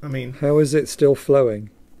outright? I mean, how is it still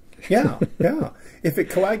flowing? Yeah. If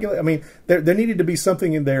it coagulates, I mean, there needed to be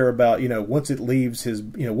something in there about, once it leaves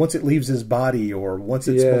his body, or once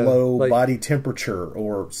it's below body temperature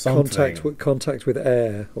or something. Contact with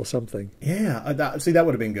air or something. Yeah. See, that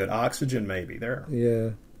would have been good. Oxygen, maybe there.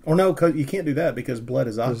 Yeah. Or no, you can't do that because blood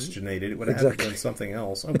is oxygenated. It would have to be something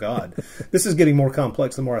else. Oh, God. This is getting more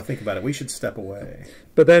complex the more I think about it. We should step away.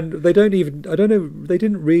 But then they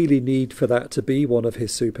didn't really need for that to be one of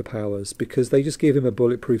his superpowers, because they just gave him a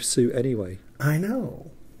bulletproof suit anyway. I know.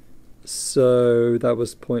 So that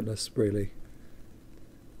was pointless, really.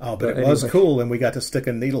 Oh, but it was cool, and we got to stick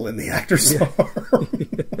a needle in the actor's arm.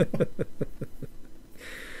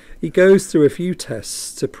 He goes through a few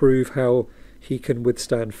tests to prove how he can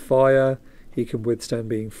withstand fire. He can withstand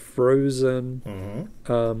being frozen.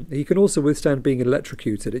 He can also withstand being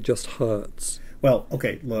electrocuted. It just hurts. Well,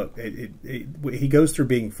 okay, look. He goes through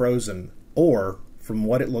being frozen, or, from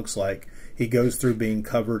what it looks like, he goes through being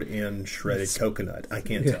covered in shredded coconut. I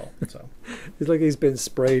can't tell. So it's like he's been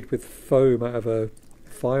sprayed with foam out of a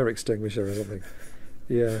fire extinguisher or something.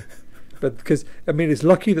 Yeah. But because, I mean, it's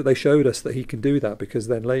lucky that they showed us that he can do that, because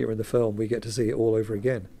then later in the film we get to see it all over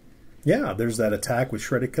again. Yeah, there's that attack with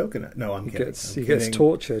shredded coconut. No, I'm kidding. He gets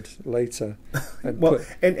tortured later. And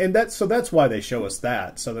and that's why they show us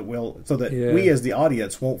that, so that we as the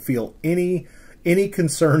audience won't feel any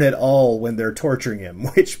concern at all when they're torturing him.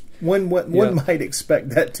 Which one might expect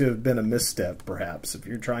that to have been a misstep, perhaps, if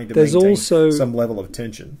you're trying to maintain also some level of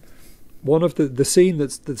tension. One of the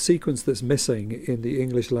sequence that's missing in the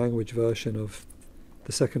English language version of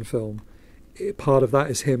the second film, part of that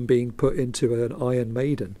is him being put into an Iron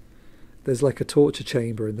Maiden. There's like a torture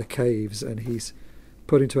chamber in the caves, and he's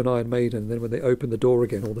put into an Iron Maiden, and then when they open the door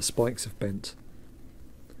again, all the spikes have bent.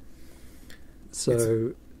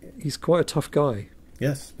 So he's quite a tough guy.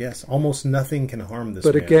 Yes. Almost nothing can harm this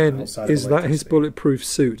man. But again, is that his bulletproof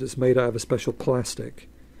suit that's made out of a special plastic?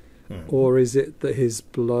 Or is it that his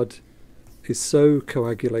blood is so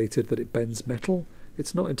coagulated that it bends metal?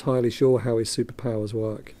 It's not entirely sure how his superpowers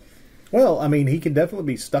work. Well, I mean, he can definitely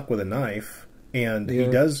be stuck with a knife. And he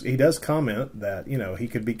does comment that he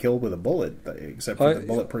could be killed with a bullet, except for the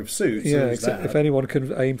bulletproof suit. Yeah, except if anyone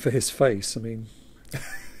can aim for his face. I mean,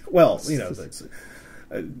 well, that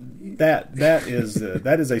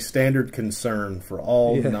is a standard concern for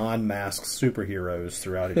all non-masked superheroes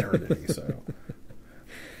throughout eternity. So,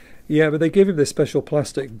 yeah, but they give him this special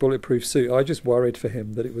plastic bulletproof suit. I just worried for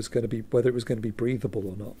him that whether it was going to be breathable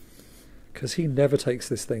or not, because he never takes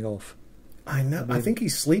this thing off. I know. I think he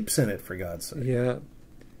sleeps in it, for God's sake. Yeah.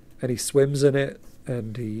 And he swims in it,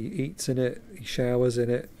 and he eats in it, he showers in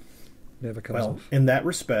it. Never comes off. In that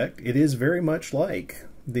respect, it is very much like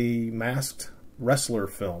the masked wrestler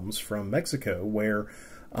films from Mexico, where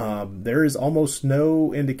There is almost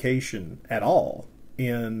no indication at all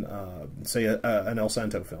in, say, an El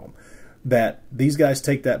Santo film that these guys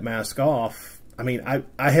take that mask off. I mean,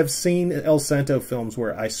 I have seen El Santo films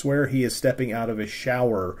where I swear he is stepping out of a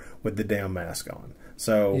shower with the damn mask on.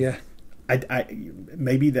 So yeah,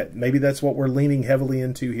 maybe that's what we're leaning heavily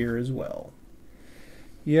into here as well.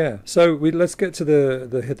 Yeah, so let's get to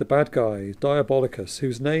the bad guy, Diabolicus,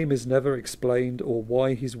 whose name is never explained, or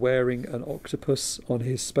why he's wearing an octopus on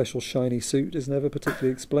his special shiny suit is never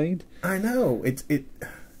particularly explained. I know it's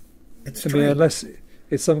to me, unless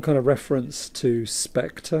it's some kind of reference to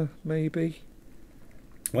Spectre, maybe.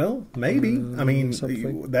 Well, maybe. I mean,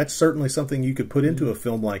 that's certainly something you could put into a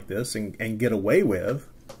film like this and get away with.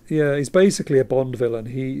 Yeah, he's basically a Bond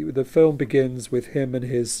villain. The film begins with him and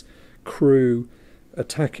his crew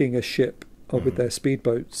attacking a ship with their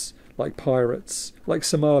speedboats, like pirates, like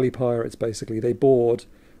Somali pirates. Basically, they board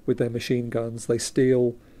with their machine guns. They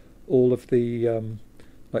steal all of the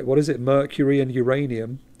what is it, mercury and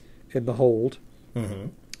uranium in the hold,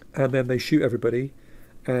 and then they shoot everybody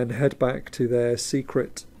and head back to their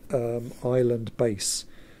secret island base,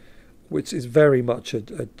 which is very much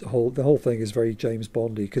the whole thing is very James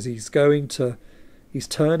Bondy, because he's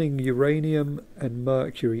turning uranium and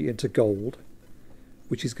mercury into gold,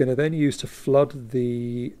 which he's going to then use to flood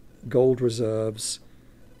the gold reserves.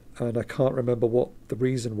 And I can't remember what the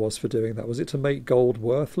reason was for doing that. Was it to make gold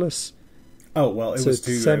worthless? Oh, well, it was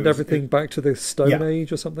to send everything back to the Stone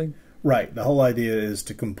Age or something? Right. The whole idea is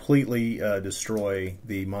to completely destroy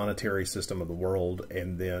the monetary system of the world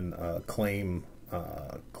and then claim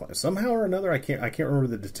somehow or another. I can't remember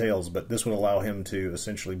the details, but this would allow him to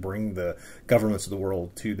essentially bring the governments of the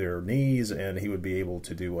world to their knees, and he would be able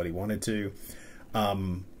to do what he wanted to.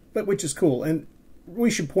 But which is cool. And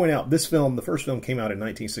we should point out this film, the first film, came out in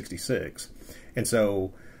 1966, and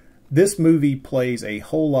so this movie plays a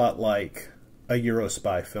whole lot like a Euro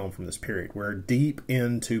spy film from this period. We're deep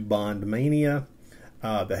into Bond mania.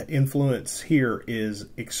 The influence here is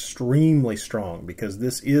extremely strong, because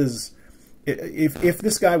this is, if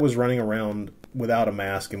this guy was running around without a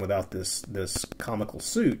mask and without this comical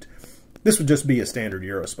suit, this would just be a standard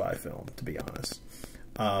Euro spy film, to be honest.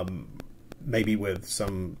 Maybe with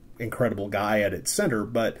some incredible guy at its center,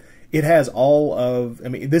 but it has all of, I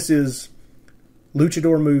mean, this is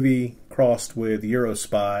luchador movie crossed with Euro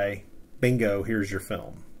spy. Bingo, here's your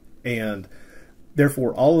film. And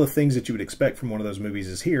therefore, all of the things that you would expect from one of those movies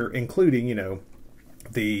is here, including, you know,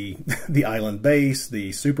 the island base, the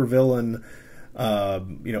supervillain,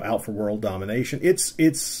 out for world domination. It's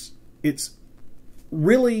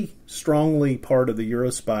really strongly part of the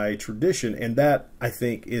Eurospy tradition, and that, I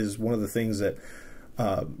think, is one of the things that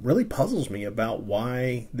really puzzles me about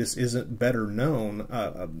why this isn't better known.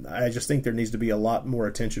 I just think there needs to be a lot more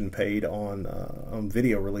attention paid on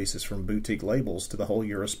video releases from boutique labels to the whole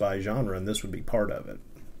Eurospy genre, and this would be part of it.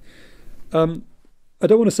 I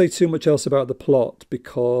don't want to say too much else about the plot,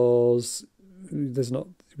 because we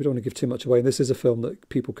don't want to give too much away. And this is a film that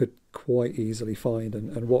people could quite easily find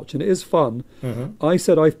and watch, and it is fun. I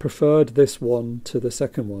said I've preferred this one to the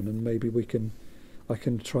second one, and maybe I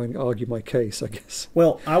can try and argue my case, I guess.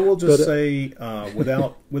 Well, I will just say,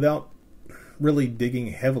 without really digging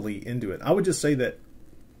heavily into it, I would just say that,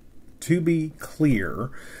 to be clear,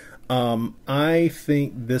 I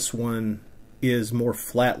think this one is more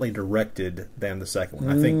flatly directed than the second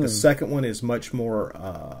one. I think the second one is much more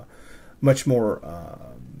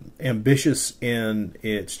ambitious in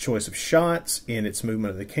its choice of shots, in its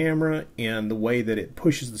movement of the camera, and the way that it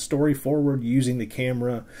pushes the story forward, using the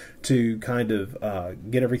camera to kind of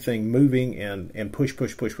get everything moving and push.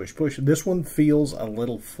 This one feels a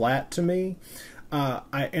little flat to me.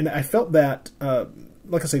 I felt that,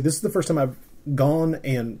 like I say, this is the first time I've gone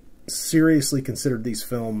and seriously considered these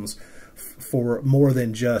films for more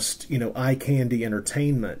than just, eye candy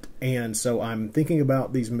entertainment. And so I'm thinking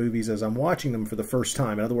about these movies as I'm watching them for the first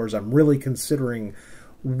time. In other words, I'm really considering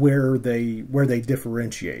where they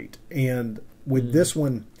differentiate. And with this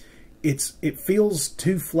one, it feels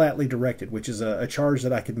too flatly directed, which is a charge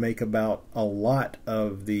that I could make about a lot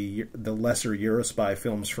of the lesser Eurospy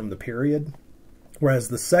films from the period. Whereas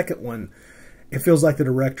the second one, it feels like the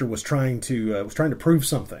director was trying to prove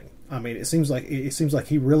something. I mean, it seems like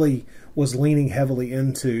he really was leaning heavily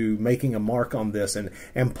into making a mark on this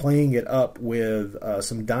and playing it up with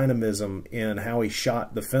some dynamism in how he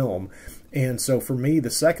shot the film. And so for me, the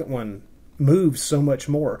second one moves so much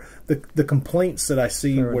more. The complaints that I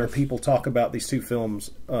see where people talk about these two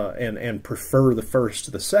films and prefer the first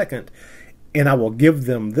to the second, and I will give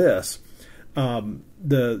them this.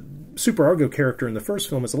 the Superargo character in the first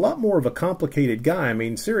film is a lot more of a complicated guy. I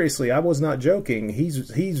mean, seriously, I was not joking. He's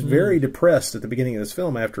very depressed at the beginning of this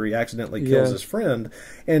film after he accidentally kills his friend,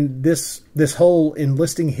 and this whole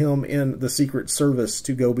enlisting him in the Secret Service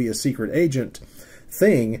to go be a secret agent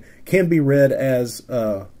thing can be read as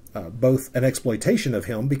both an exploitation of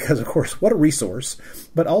him, because of course what a resource,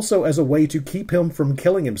 but also as a way to keep him from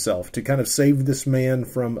killing himself, to kind of save this man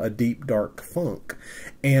from a deep dark funk.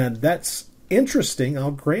 And that's interesting,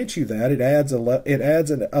 I'll grant you that. It adds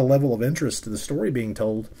a level of interest to the story being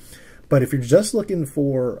told. But if you're just looking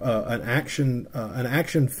for an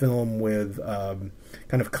action film with kind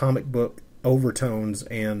of comic book overtones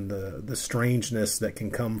and the strangeness that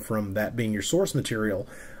can come from that being your source material,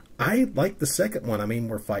 I like the second one. I mean,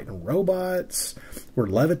 we're fighting robots, we're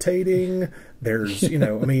levitating, there's, you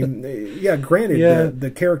know, I mean, yeah, granted,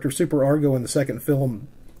 the character Superargo in the second film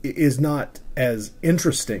is not as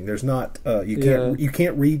interesting. There's not, you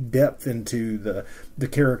can't read depth into the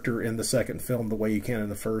character in the second film the way you can in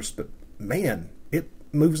the first, but man, it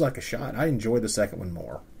moves like a shot. I enjoy the second one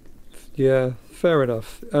more. Yeah, fair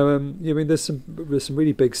enough. I mean, there's some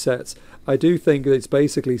really big sets. I do think that it's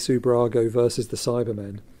basically Superargo versus the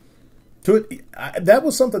Cybermen. So that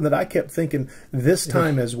was something that I kept thinking this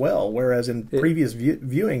time as well, whereas in previous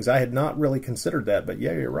viewings I had not really considered that. But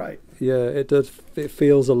yeah, you're right. Yeah, it does. It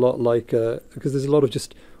feels a lot like because there's a lot of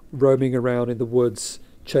just roaming around in the woods,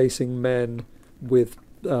 chasing men with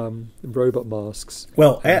robot masks.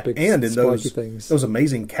 Well, and in those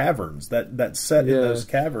amazing caverns, that set in those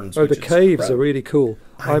caverns. Oh, the caves are really cool.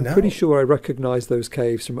 I'm pretty sure I recognise those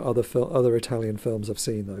caves from other Italian films I've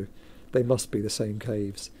seen, though. They must be the same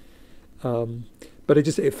caves. But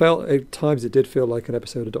it felt at times it did feel like an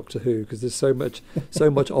episode of Doctor Who, because there's so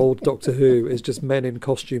much old Doctor Who is just men in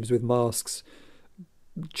costumes with masks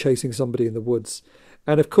chasing somebody in the woods.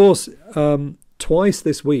 And of course, twice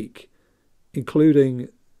this week, including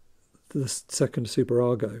the second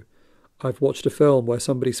Superargo, I've watched a film where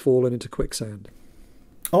somebody's fallen into quicksand.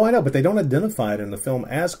 Oh, I know, but they don't identify it in the film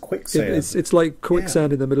as quicksand. It's like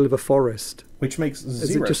quicksand in the middle of a forest. Which makes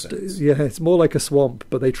zero sense. Yeah, it's more like a swamp,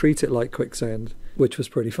 but they treat it like quicksand, which was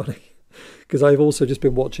pretty funny. Because I've also just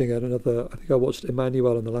been watching I think I watched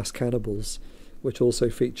Emmanuel and the Last Cannibals, which also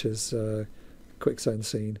features a quicksand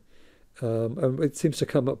scene. And it seems to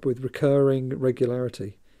come up with recurring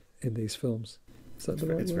regularity in these films. Is that the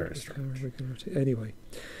right word? It's very strange. Regularity. Anyway,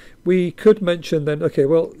 we could mention then, okay,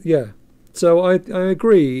 well, yeah. So I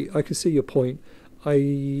agree. I can see your point.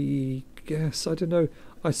 I guess, I don't know.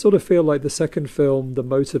 I sort of feel like the second film, the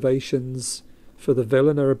motivations for the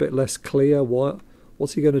villain are a bit less clear.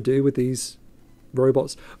 What's he going to do with these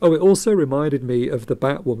robots? Oh, it also reminded me of the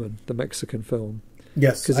Batwoman, the Mexican film.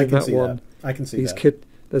 Yes, because in that one, I can see that.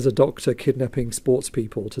 There's a doctor kidnapping sports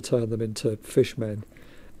people to turn them into fishmen,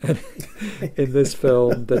 and in this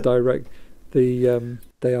film, they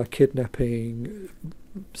are kidnapping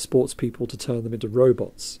sports people to turn them into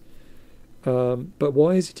robots. But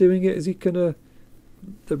why is he doing it? Is he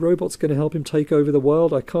the robot's going to help him take over the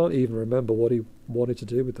world? I can't even remember what he wanted to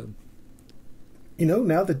do with them. You know,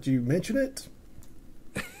 now that you mention it,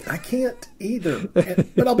 I can't either.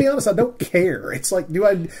 But I'll be honest, I don't care. It's like, do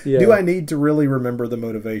I need to really remember the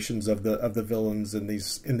motivations of the villains in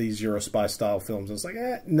these Eurospy style films? And it's like,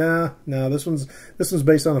 no, this one's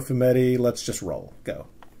based on a fumetti. Let's just roll, go.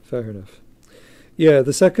 Fair enough. Yeah,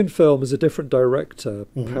 the second film is a different director,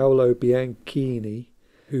 Paolo Bianchini,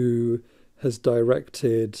 who has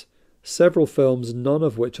directed several films, none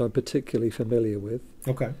of which I'm particularly familiar with.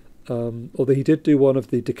 Okay. Although he did do one of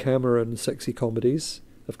the Decameron sexy comedies,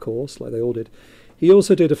 of course, like they all did. He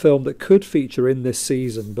also did a film that could feature in this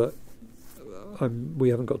season, but we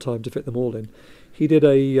haven't got time to fit them all in. He did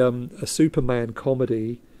a Superman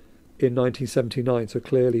comedy in 1979, so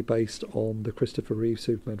clearly based on the Christopher Reeve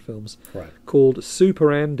Superman films, right, called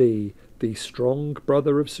Super Andy, the Strong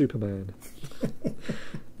Brother of Superman.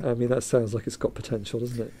 I mean, that sounds like it's got potential,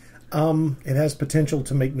 doesn't it? It has potential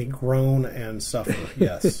to make me groan and suffer.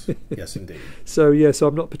 Yes, yes, indeed. So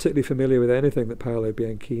I'm not particularly familiar with anything that Paolo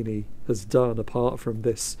Bianchini has done apart from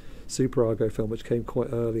this Superargo film, which came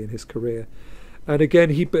quite early in his career. And again,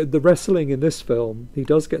 the wrestling in this film, he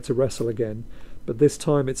does get to wrestle again, but this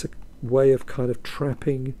time it's a way of kind of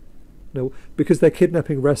trapping, because they're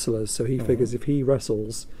kidnapping wrestlers, so he figures if he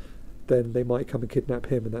wrestles, then they might come and kidnap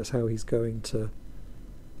him, and that's how he's going to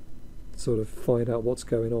sort of find out what's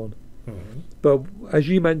going on. But as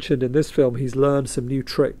you mentioned, in this film he's learned some new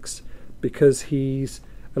tricks, because he's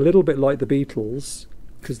a little bit like the Beatles,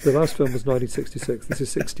 because the last film was 1966, this is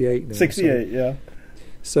 68 now. 68, yeah.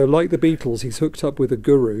 So like the Beatles, he's hooked up with a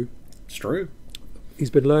guru. It's true. he's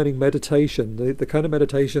been learning meditation, the kind of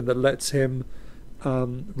meditation that lets him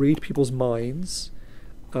read people's minds,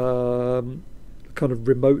 kind of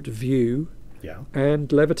remote view, and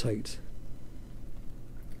levitate.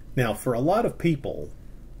 Now, for a lot of people,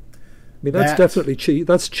 I mean, that's definitely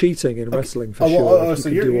that's cheating in wrestling for sure. So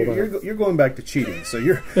you're going back to cheating. So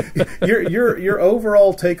your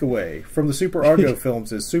overall takeaway from the Superargo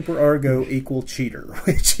films is Superargo equal cheater,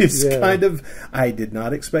 which is kind of, I did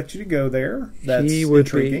not expect you to go there. That's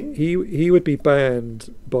intriguing. He would be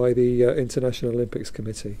banned by the International Olympics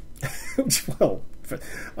Committee. Well,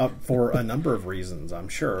 for a number of reasons, I'm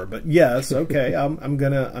sure. But yes, okay, I'm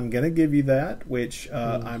gonna give you that, which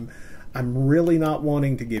I'm really not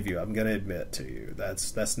wanting to give you. I'm going to admit to you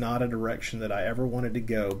that's not a direction that I ever wanted to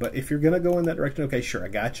go. But if you're going to go in that direction, okay, sure, I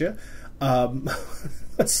got you.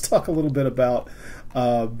 Let's talk a little bit about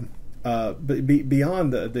beyond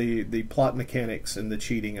the plot mechanics and the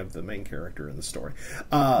cheating of the main character in the story.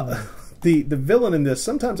 The villain in this.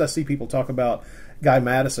 Sometimes I see people talk about Guy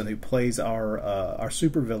Madison, who plays our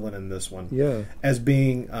supervillain in this one, as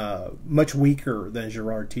being much weaker than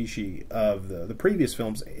Gerard Tichy of the previous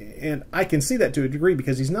films, and I can see that to a degree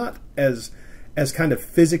because he's not as kind of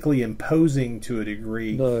physically imposing to a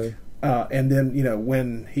degree. No. And then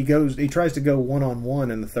when he tries to go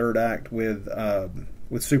one-on-one in the third act with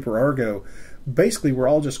Superargo. Basically, we're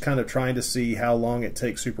all just kind of trying to see how long it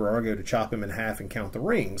takes Superargo to chop him in half and count the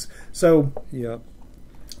rings. So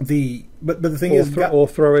but the thing is, or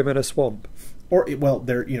throw him in a swamp, or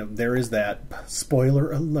there is that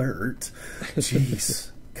spoiler alert.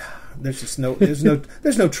 Jeez, God,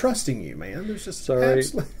 there's no trusting you, man. There's just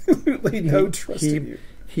absolutely no trusting you.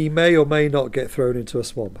 He may or may not get thrown into a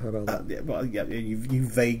swamp. How about that? You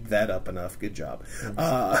vagued that up enough. Good job.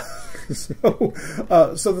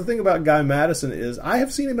 So the thing about Guy Madison is, I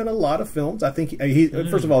have seen him in a lot of films. I think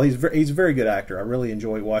first of all, he's a very good actor. I really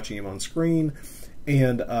enjoy watching him on screen,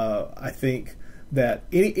 and I think that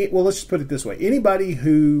let's just put it this way: anybody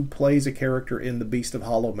who plays a character in The Beast of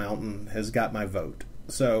Hollow Mountain has got my vote.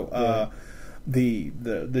 So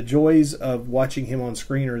the joys of watching him on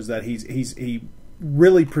screen is that he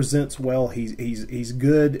really presents well. He's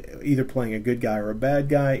good, either playing a good guy or a bad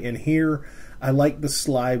guy. And here, I like the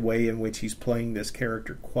sly way in which he's playing this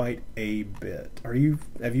character quite a bit.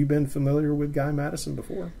 Have you been familiar with Guy Madison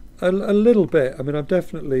before? A little bit. I mean, I've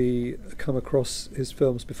definitely come across his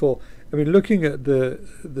films before. I mean, looking at the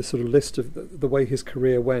sort of list of the way his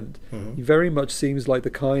career went, he very much seems like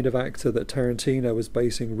the kind of actor that Tarantino was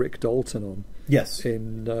basing Rick Dalton on. Yes.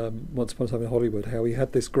 In Once Upon a Time in Hollywood, how he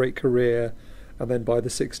had this great career, and then by the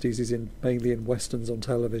 60s he's mainly in westerns on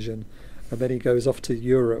television, and then he goes off to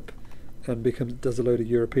Europe and does a load of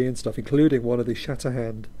European stuff, including one of the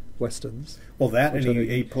Shatterhand westerns. Well, that, and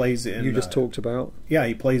he plays in... You just talked about. Yeah,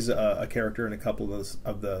 he plays a character in a couple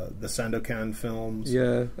of the Sandokan films.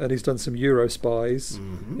 Yeah, and he's done some Euro spies,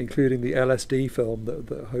 including the LSD film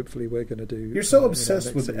that hopefully we're going to do. You're so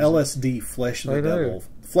obsessed with season. LSD, Flesh of the Devil.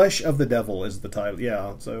 Flesh of the Devil is the title,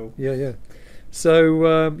 yeah. So Yeah. So,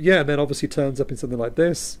 and then obviously turns up in something like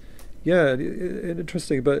this. Yeah,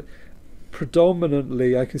 interesting, but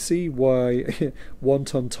predominantly I can see why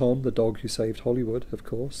Wonton Tom, the dog who saved Hollywood, of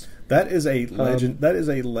course. That is a legend. That is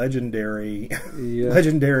a legendary,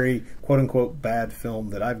 legendary quote-unquote bad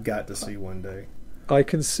film that I've got to see one day. I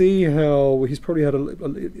can see how he's probably had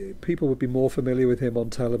people would be more familiar with him on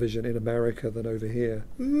television in America than over here.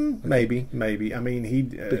 Maybe. I mean, he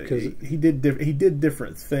did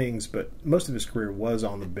different things, but most of his career was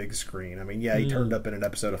on the big screen. I mean, he turned up in an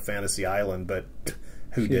episode of Fantasy Island, but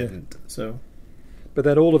who didn't? So, but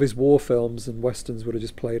then all of his war films and westerns would have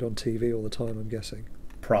just played on TV all the time, I'm guessing.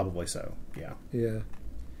 Probably so. Yeah. Yeah,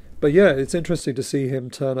 but yeah, it's interesting to see him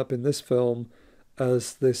turn up in this film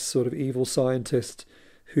as this sort of evil scientist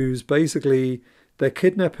who's basically, they're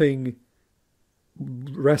kidnapping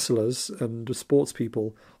wrestlers and sports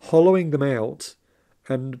people, hollowing them out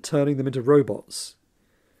and turning them into robots,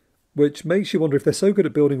 which makes you wonder, if they're so good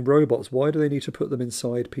at building robots, why do they need to put them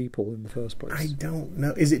inside people in the first place? I don't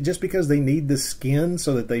know. Is it just because they need the skin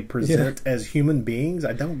so that they present as human beings?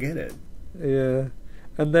 I don't get it. Yeah.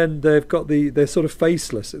 And then they've got they're sort of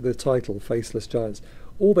faceless, the title, Faceless Giants.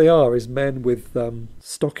 All they are is men with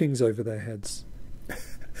stockings over their heads.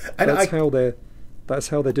 That's how they're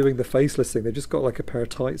doing the faceless thing. They've just got like a pair of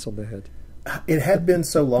tights on their head. It had been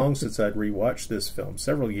so long since I'd rewatched this film,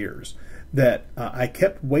 several years, that I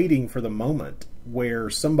kept waiting for the moment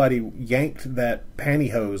where somebody yanked that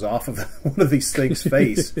pantyhose off of one of these things'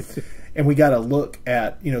 face, and we got a look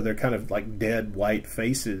at their kind of like dead white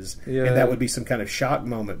faces, and that would be some kind of shock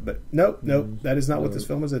moment. But nope, that is not what this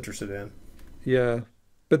film is interested in. Yeah.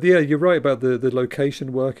 But yeah, you're right about the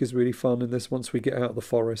location work is really fun in this. Once we get out of the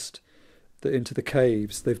forest, into the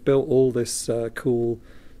caves, they've built all this cool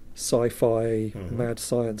sci-fi mad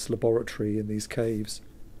science laboratory in these caves.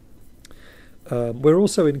 We're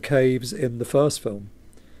also in caves in the first film,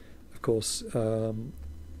 of course,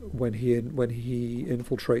 when he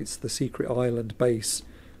infiltrates the secret island base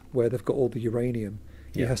where they've got all the uranium.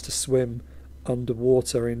 He has to swim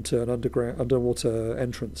underwater into an underwater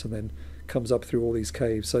entrance and then comes up through all these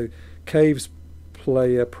caves. So caves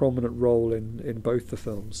play a prominent role in both the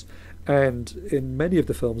films, and in many of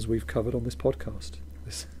the films we've covered on this podcast.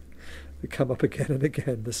 They come up again and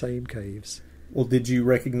again, the same caves. Well, did you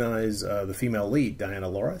recognize the female lead, Diana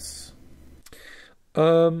Loris?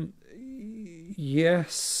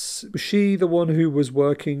 Yes. Was she the one who was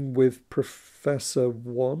working with Professor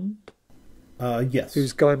One? Yes.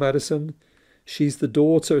 Who's Guy Madison? She's the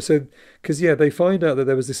daughter. So, because they find out that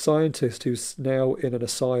there was this scientist who's now in an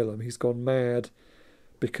asylum. He's gone mad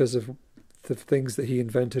because of the things that he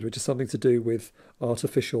invented, which is something to do with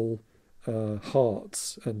artificial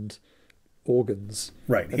hearts and organs.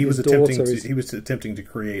 Right. And he was attempting to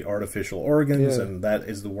create artificial organs, and that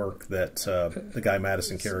is the work that the Guy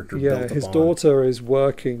Madison character built upon. His daughter is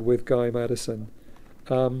working with Guy Madison.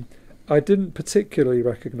 I didn't particularly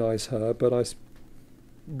recognize her, but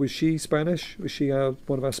was she Spanish? Was she one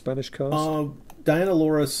of our Spanish cast? Diana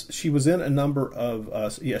Loris, she was in a number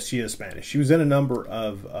of yes, she is Spanish. She was in a number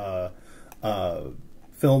of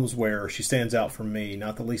films where she stands out for me,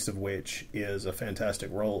 not the least of which is a fantastic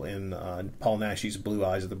role in Paul Naschy's Blue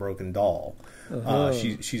Eyes of the Broken Doll.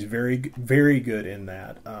 She's very, very good in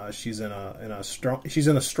that. She's in a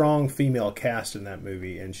strong female cast in that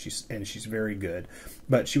movie, and she's very good.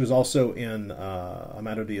 But she was also in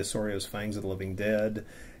Amado de Osorio's Fangs of the Living Dead,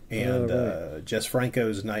 and Jess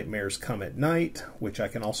Franco's Nightmares Come at Night, which I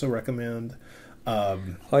can also recommend.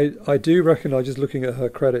 I do recognise, just looking at her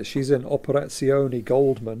credits, she's in Operazione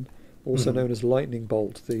Goldman, also known as Lightning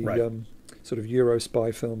Bolt, the sort of Euro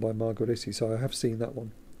spy film by Margheriti. So I have seen that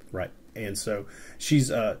one. Right, and so she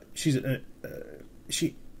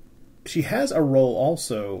has a role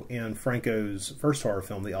also in Franco's first horror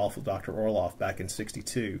film, The Awful Dr. Orloff, back in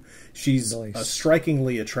 '62. She's a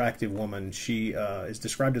strikingly attractive woman. She is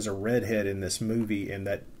described as a redhead in this movie, and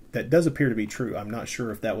that does appear to be true. I'm not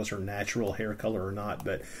sure if that was her natural hair color or not,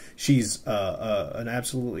 but she's an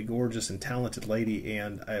absolutely gorgeous and talented lady.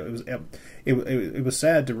 And it was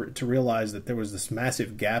sad to realize that there was this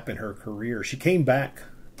massive gap in her career. She came back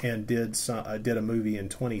and did a movie in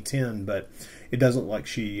 2010, but it doesn't look like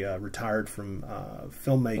she retired from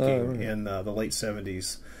filmmaking in the late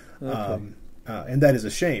 70s. Okay. And that is a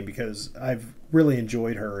shame, because I've really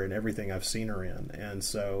enjoyed her in everything I've seen her in, and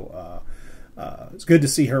so. It's good to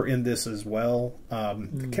see her in this as well.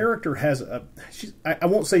 The character has I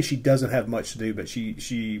won't say she doesn't have much to do, but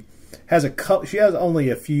she has only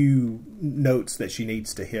a few notes that she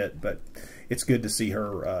needs to hit, but it's good to see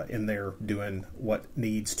her in there doing what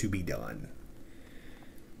needs to be done.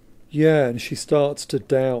 Yeah, and she starts to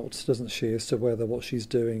doubt, doesn't she, as to whether what she's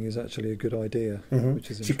doing is actually a good idea,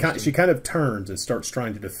 which is interesting. She kind of turns and starts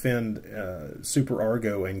trying to defend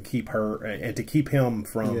Superargo and keep him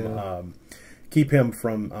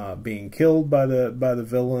from being killed by the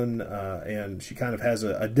villain, and she kind of has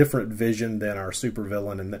a different vision than our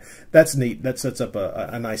supervillain, and that's neat. That sets up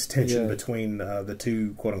a nice tension between the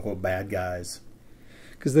two quote unquote bad guys.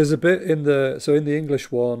 Because there's a bit in the English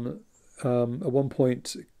one, at one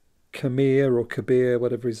point, Kabir or Kabir,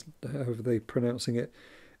 however they're pronouncing it,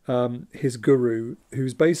 his guru,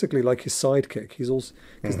 who's basically like his sidekick. He's also,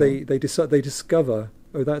 because they discover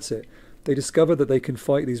they discover that they can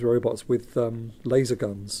fight these robots with laser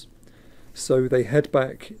guns. So they head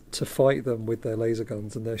back to fight them with their laser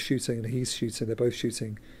guns, and they're both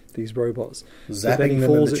shooting these robots. Zapping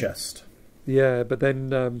them in the chest. Yeah, but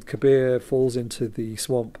then Kabir falls into the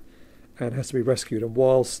swamp and has to be rescued. And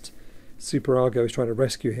whilst Superargo is trying to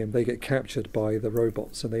rescue him, they get captured by the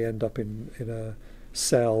robots, and they end up in a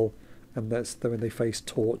cell, and that's when they face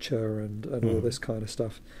torture and all this kind of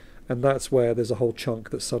stuff. And that's where there's a whole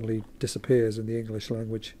chunk that suddenly disappears in the English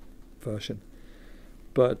language version.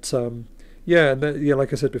 But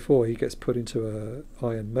like I said before, he gets put into a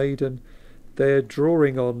Iron Maiden. They're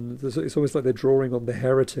drawing on. It's almost like they're drawing on the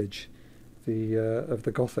heritage, of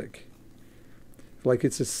the Gothic. Like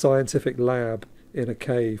it's a scientific lab in a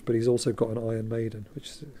cave, but he's also got an Iron Maiden, which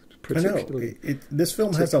is particularly. I know. This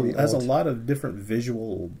film has a lot of different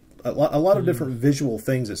visual. A lot of different visual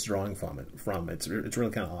things it's drawing from. It's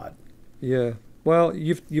really kind of odd. Yeah. Well,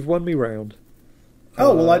 you've won me round.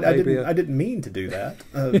 Oh well, I maybe didn't mean to do that.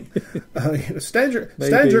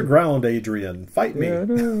 Stand your ground, Adrian. Fight me. Yeah,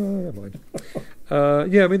 no, never mind.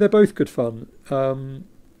 Yeah, I mean they're both good fun,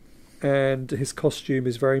 and his costume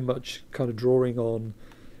is very much kind of drawing on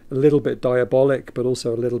a little bit Diabolic, but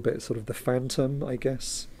also a little bit sort of the Phantom, I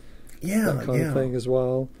guess. Yeah, that kind of thing as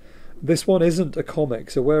well. This one isn't a comic,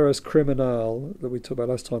 so whereas Criminal that we talked about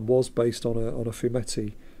last time was based on a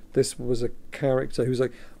fumetti, this was a character who's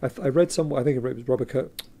like I read somewhere, I think it was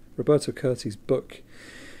Roberto Curti's book.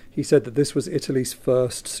 He said that this was Italy's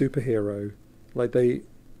first superhero, like that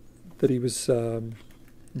he was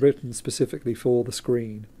written specifically for the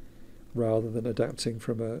screen rather than adapting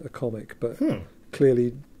from a comic, but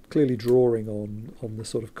clearly drawing on the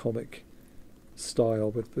sort of comic style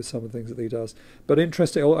with some of the things that he does. But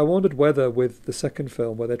interesting, I wondered whether with the second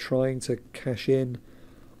film, where they're trying to cash in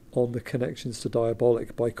on the connections to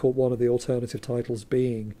Diabolic by one of the alternative titles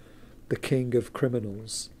being The King of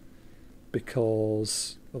Criminals,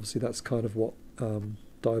 because obviously that's kind of what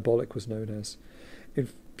Diabolic was known as.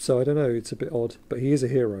 So I don't know, it's a bit odd, but he is a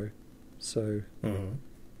hero, so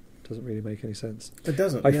it doesn't really make any sense. It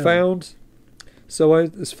doesn't. I found, so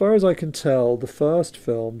as far as I can tell, the first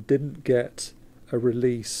film didn't get a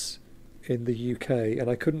release in the UK, and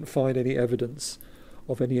I couldn't find any evidence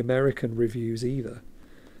of any American reviews either.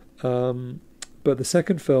 But the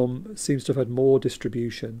second film seems to have had more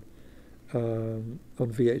distribution on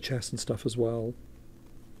VHS and stuff as well.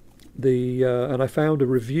 And I found a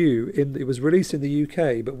review it was released in the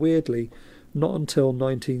UK, but weirdly not until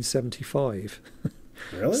 1975.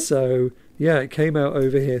 Really? So yeah, it came out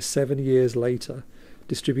over here 7 years later,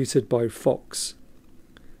 distributed by Fox.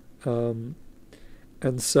 And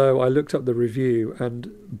so I looked up the review,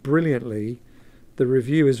 and brilliantly, the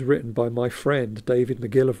review is written by my friend David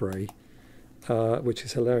McGillivray, which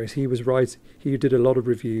is hilarious. He did a lot of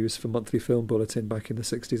reviews for Monthly Film Bulletin back in the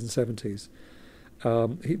 60s and 70s.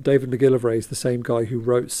 David McGillivray is the same guy who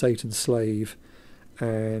wrote Satan's Slave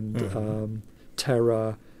and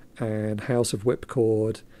Terror and House of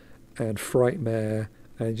Whipcord and Frightmare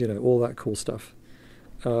and all that cool stuff.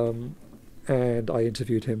 And I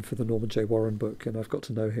interviewed him for the Norman J. Warren book, and I've got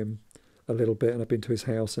to know him a little bit, and I've been to his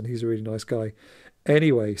house, and he's a really nice guy.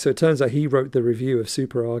 Anyway, so it turns out he wrote the review of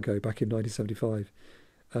Superargo back in 1975.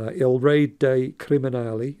 Il Re dei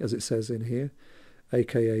Criminali, as it says in here,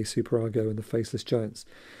 aka Superargo and the Faceless Giants.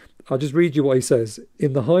 I'll just read you what he says.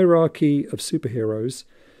 In the hierarchy of superheroes,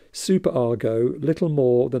 Superargo, little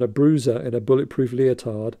more than a bruiser in a bulletproof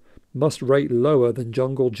leotard, must rate lower than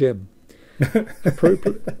Jungle Jim.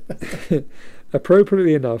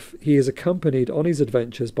 Appropriately enough, he is accompanied on his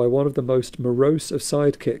adventures by one of the most morose of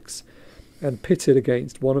sidekicks and pitted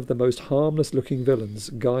against one of the most harmless-looking villains,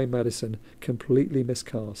 Guy Madison, completely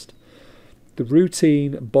miscast. The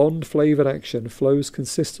routine, Bond-flavoured action flows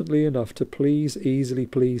consistently enough to please easily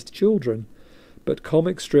pleased children, but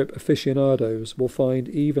comic strip aficionados will find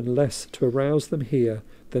even less to arouse them here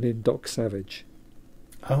than in Doc Savage.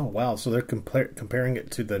 Oh, wow. So they're comparing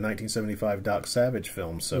it to the 1975 Doc Savage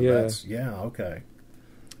film. So okay.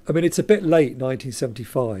 I mean, it's a bit late,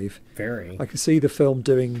 1975. Very. I can see the film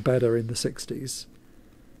doing better in the 60s.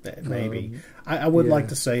 Maybe. I would like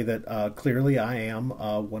to say that clearly I am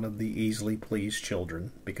one of the easily pleased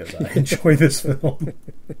children because I enjoy this film.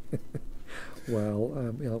 Well,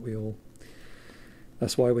 aren't we all?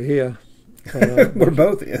 That's why we're here. We're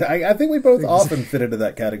both. I think we both often fit into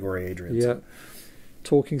that category, Adrian. Yeah.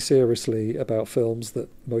 Talking seriously about films that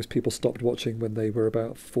most people stopped watching when they were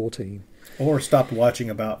about 14. Or stopped watching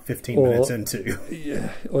about 15 minutes into.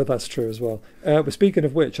 Yeah, well, that's true as well. But speaking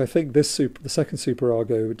of which, I think the second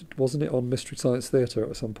Superargo, wasn't it on Mystery Science Theatre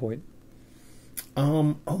at some point?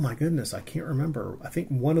 Oh my goodness, I can't remember. I think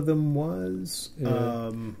one of them was. Yeah.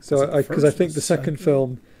 Because I think the second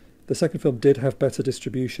film did have better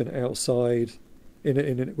distribution outside,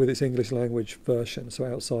 with its English language version, so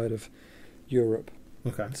outside of Europe.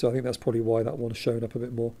 Okay. So I think that's probably why that one's shown up a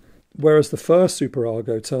bit more. Whereas the first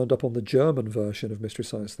Superargo turned up on the German version of Mystery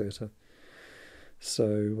Science Theatre.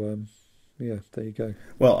 So, there you go.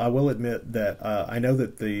 Well, I will admit that I know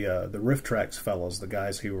that the Riff Tracks fellows, the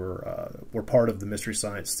guys who were part of the Mystery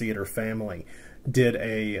Science Theater family, did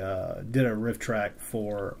a riff track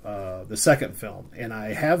for the second film, and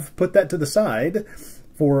I have put that to the side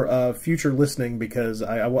for future listening because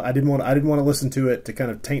I didn't want to listen to it to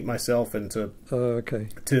kind of taint myself and to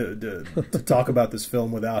talk about this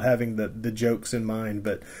film without having the jokes in mind.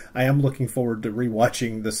 But I am looking forward to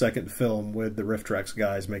rewatching the second film with the Riff Tracks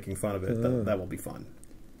guys making fun of it. That will be fun.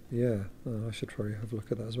 Yeah, I should probably have a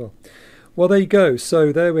look at that as well. Well, there you go.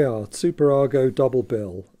 So there we are, Superargo double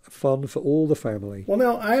bill fun for all the family. Well,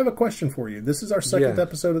 now I have a question for you. This is our second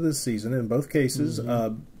episode of this season. In both cases,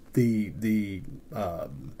 villain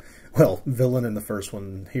in the first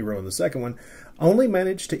one, hero in the second one, only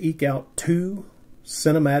managed to eke out 2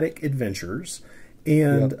 cinematic adventures,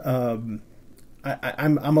 and I'm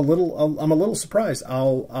a little surprised.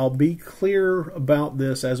 I'll be clear about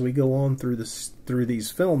this as we go on through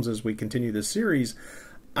these films as we continue this series.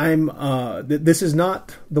 This is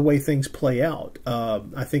not the way things play out.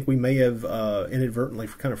 I think we may have inadvertently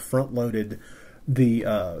kind of front loaded the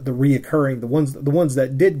reoccurring, the ones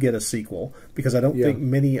that did get a sequel, because I don't think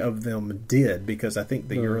many of them did, because I think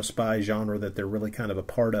the Eurospy genre that they're really kind of a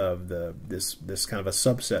part of, this kind of a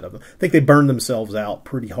subset of them, I think they burned themselves out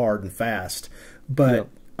pretty hard and fast. But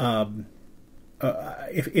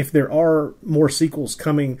if there are more sequels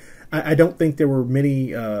coming, I don't think there were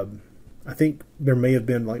many. I think there may have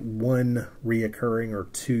been like 1 reoccurring or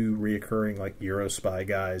 2 reoccurring like Eurospy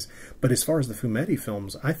guys. But as far as the Fumetti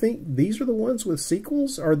films, I think these are the ones with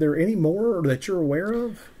sequels. Are there any more that you're aware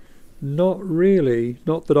of? Not really.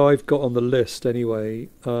 Not that I've got on the list anyway.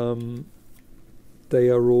 They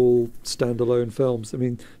are all standalone films. I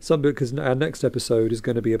mean, because our next episode is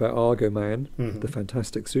going to be about Argo Man, the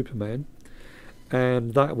Fantastic Superman.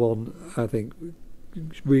 And that one, I think,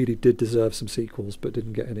 really did deserve some sequels, but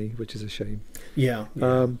didn't get any, which is a shame. Yeah.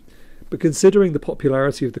 But considering the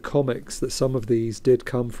popularity of the comics that some of these did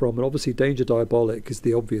come from, and obviously Danger Diabolic is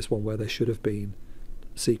the obvious one where there should have been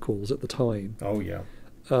sequels at the time. Oh, yeah.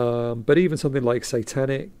 But even something like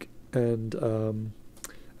Satanic and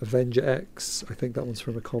Avenger X, I think that one's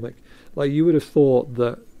from a comic. Like, you would have thought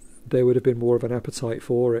that there would have been more of an appetite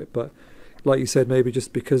for it, but like you said, maybe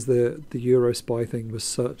just because the Eurospy thing was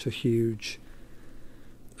such a huge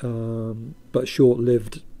but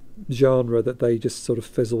short-lived genre that they just sort of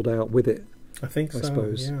fizzled out with it. I think so, I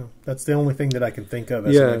suppose. Yeah. That's the only thing that I can think of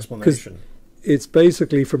as an explanation. It's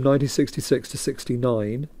basically from 1966 to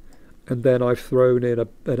 69, and then I've thrown in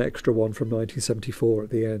an extra one from 1974 at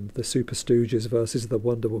the end, the Super Stooges versus the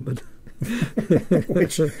Wonder Woman.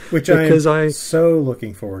 which I'm so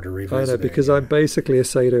looking forward to revisiting. I know, because I'm basically a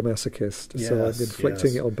sadomasochist, so I'm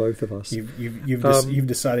inflicting it on both of us. You've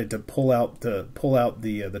decided to pull out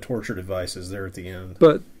the torture devices there at the end.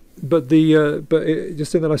 But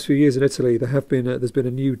just in the last few years in Italy, there's been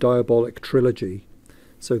a new Diabolic trilogy.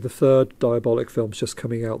 So the third Diabolic film's just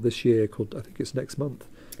coming out this year, called, I think it's next month.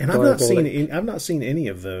 And I've not seen any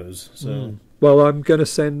of those. So. Well, I'm going to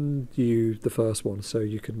send you the first one so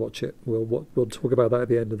you can watch it. We'll talk about that at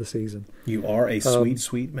the end of the season. You are a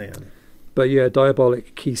sweet man. But yeah,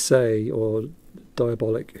 Diabolic Qui Sei, or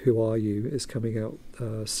Diabolic Who Are You, is coming out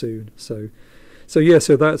soon. So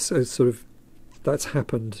that's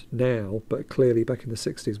happened now, but clearly back in the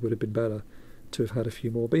 60s would have been better to have had a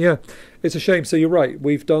few more. But yeah, it's a shame. So you're right.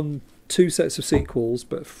 We've done 2 sets of sequels,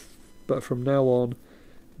 but from now on,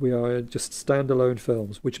 we are just standalone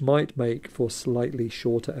films, which might make for slightly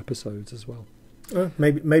shorter episodes as well.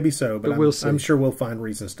 Maybe so, but we'll see. I'm sure we'll find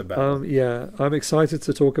reasons to battle. Yeah, I'm excited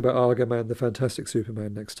to talk about Argo Man, the Fantastic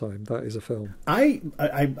Superman next time. That is a film. I'm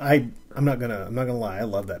not gonna lie. I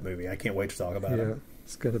love that movie. I can't wait to talk about it. Yeah,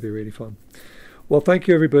 it's going to be really fun. Well, thank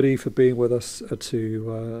you everybody for being with us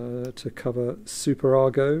to cover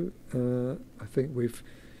Superargo. I think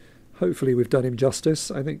hopefully we've done him justice.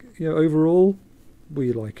 I think overall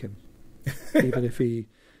we like him, even if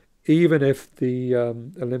the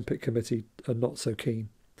Olympic Committee are not so keen.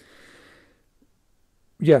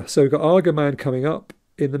 Yeah, so we've got Argo Man coming up.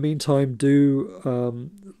 In the meantime, do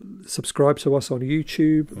subscribe to us on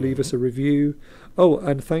YouTube, leave us a review. Oh,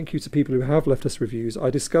 and thank you to people who have left us reviews. I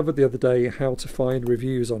discovered the other day how to find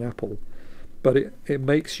reviews on Apple, but it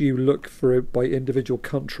makes you look for it by individual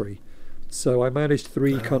country. So I managed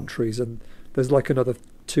 3 countries, and there's like another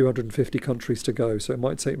 250 countries to go, so it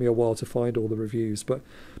might take me a while to find all the reviews. But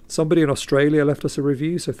somebody in Australia left us a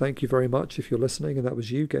review, so thank you very much. If you're listening and that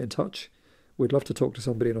was you, get in touch. We'd love to talk to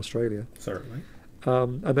somebody in Australia. Certainly.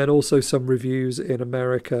 And then also some reviews in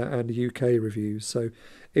America and UK reviews. So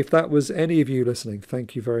if that was any of you listening,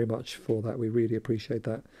 thank you very much for that. We really appreciate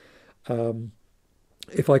that.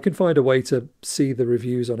 If I can find a way to see the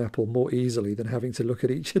reviews on Apple more easily than having to look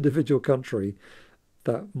at each individual country,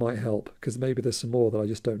 that might help, because maybe there's some more that I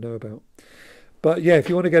just don't know about. But yeah, if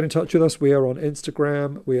you want to get in touch with us, we are on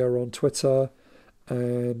Instagram, we are on Twitter,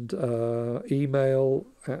 and email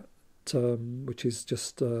at which is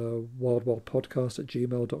just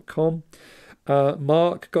wildwildpodcast@gmail.com.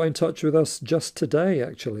 Mark got in touch with us just today,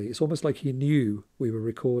 actually. It's almost like he knew we were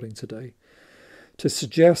recording today, to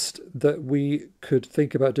suggest that we could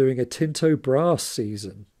think about doing a Tinto Brass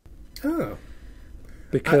season. Oh.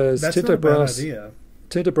 Because that's Tinto not a bad Brass... idea.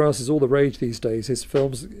 Tinto Brass is all the rage these days. His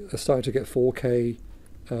films are starting to get 4K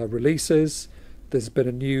releases. There's been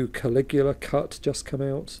a new Caligula cut just come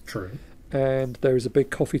out. True. And there is a big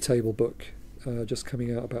coffee table book just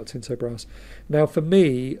coming out about Tinto Brass. Now, for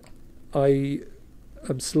me,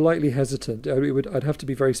 I'm slightly hesitant. I'd have to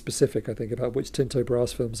be very specific, I think, about which Tinto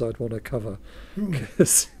Brass films I'd want to cover.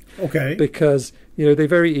 Okay. Because, you know, they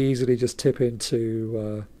very easily just tip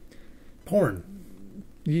into... porn.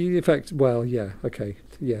 In fact, well, yeah, okay,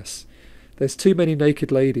 yes. There's too many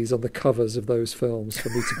naked ladies on the covers of those films for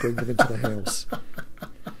me to bring them into the house.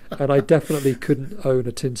 And I definitely couldn't own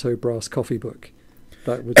a Tinto Brass coffee book.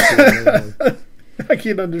 That would be I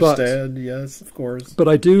can understand, yes, of course. But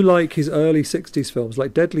I do like his early 60s films,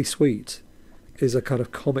 like Deadly Sweet is a kind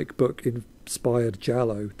of comic book inspired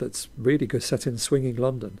giallo that's really good, set in swinging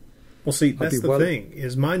London. Well, see, that's the thing,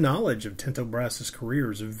 is my knowledge of Tinto Brass's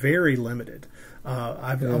career is very limited.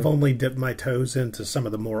 I've only dipped my toes into some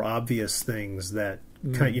of the more obvious things that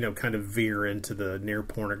kind of veer into the near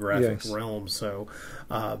pornographic realm. So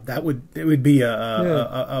it would be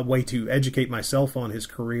a way to educate myself on his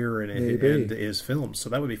career and his films. So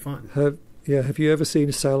that would be fun. Have you ever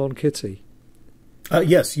seen Salon Kitty?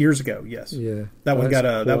 Yes, years ago. Yes. Yeah. That one got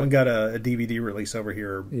a DVD release over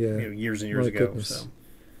here. Years and years ago. Goodness. So.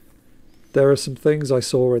 There are some things I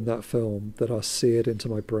saw in that film that are seared into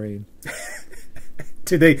my brain.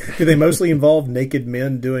 Do they mostly involve naked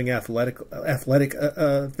men doing athletic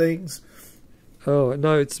things? Oh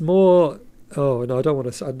no, it's more. Oh no, I don't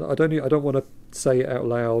want to. I don't want to say it out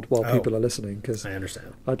loud while people are listening, because I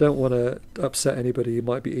understand. I don't want to upset anybody who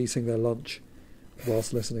might be eating their lunch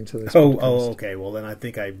whilst listening to this. Okay. Well, then I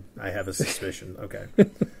think I have a suspicion. Okay.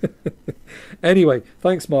 Anyway,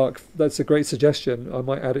 thanks, Mark. That's a great suggestion. I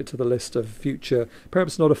might add it to the list of future.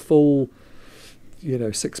 Perhaps not a full,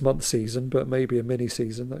 6-month season, but maybe a mini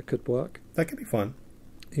season that could work. That could be fun.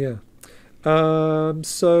 Yeah.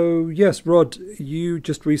 So yes, Rod, you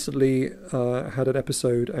just recently had an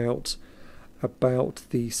episode out about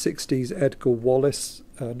the 60s Edgar Wallace.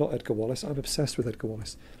 Not Edgar Wallace. I'm obsessed with Edgar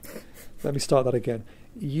Wallace. Let me start that again.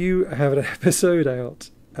 You have an episode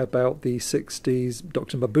out about the 60s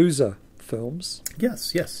Dr. Mabuse films.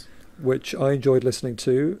 Yes. Which I enjoyed listening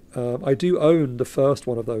to. I do own the first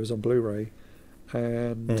one of those on Blu-ray,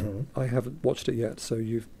 and I haven't watched it yet, so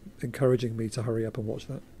you're encouraging me to hurry up and watch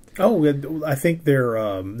that. Oh, I think they're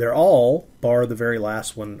all, bar the very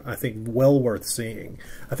last one, I think well worth seeing.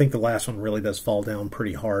 I think the last one really does fall down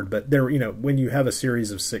pretty hard, but when you have a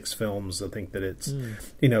series of 6 films, I think that it's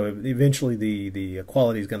eventually the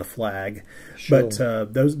quality is going to flag. Sure. But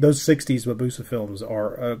those 60s Mabuse films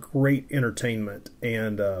are a great entertainment,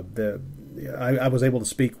 and I was able to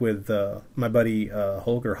speak with my buddy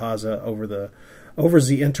Holger Haza over the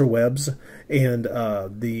interwebs, and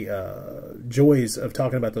the joys of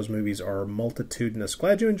talking about those movies are multitudinous.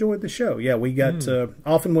 Glad you enjoyed the show. Yeah, we got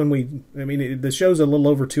often when the show's a little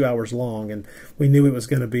over 2 hours long, and we knew it was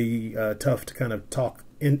going to be tough to kind of talk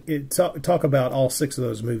about all 6 of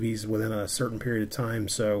those movies within a certain period of time.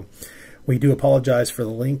 So we do apologize for the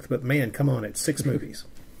length, but man, come on, it's 6 movies.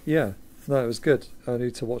 Yeah, no, it was good. I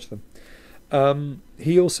need to watch them.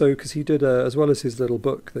 He also, because he did as well as his little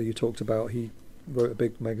book that you talked about, he wrote a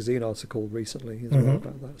big magazine article recently as well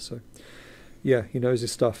about that. So yeah, he knows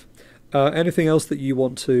his stuff. Anything else that you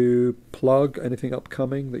want to plug? Anything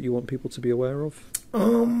upcoming that you want people to be aware of?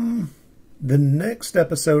 The next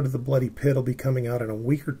episode of The Bloody Pit will be coming out in a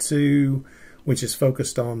week or two, which is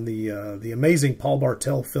focused on the amazing Paul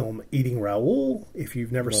Bartel film Eating Raoul. If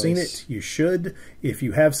you've never seen it, you should. If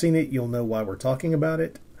you have seen it, you'll know why we're talking about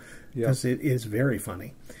it, because it is very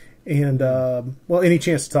funny. And any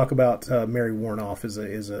chance to talk about Mary Warnoff is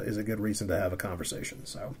a good reason to have a conversation.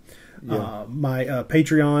 So, my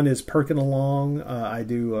Patreon is perking along.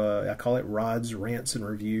 I call it Rod's Rants and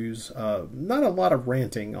Reviews. Not a lot of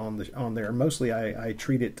ranting on there. Mostly, I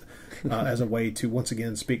treat it as a way to once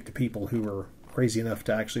again speak to people who are crazy enough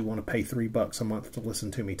to actually want to pay $3 a month to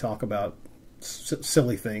listen to me talk about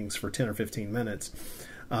silly things for 10 or 15 minutes.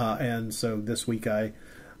 And so this week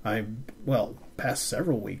past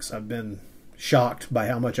several weeks, I've been shocked by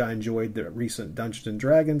how much I enjoyed the recent Dungeons and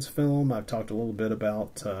Dragons film. I've talked a little bit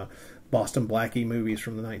about Boston Blackie movies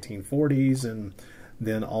from the 1940s, and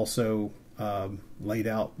then also laid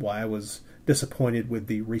out why I was disappointed with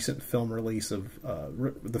the recent film release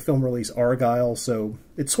Argyle. So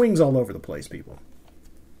it swings all over the place, people.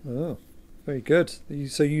 Oh, very good.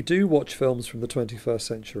 So you do watch films from the 21st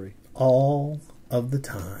century? All of the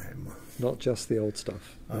time. Not just the old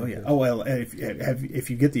stuff. Oh, yeah. Oh, well, if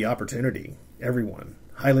you get the opportunity, everyone,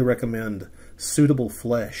 highly recommend Suitable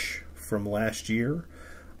Flesh from last year.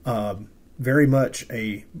 very much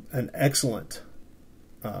an excellent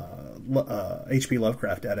H.P.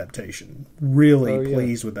 Lovecraft adaptation. Really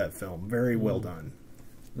pleased with that film. Very well done.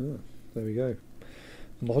 Oh, there we go.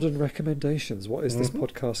 Modern recommendations. What is this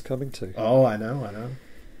podcast coming to? Oh, I know.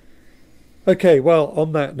 Okay, well,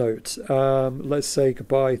 on that note, let's say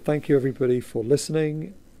goodbye. Thank you, everybody, for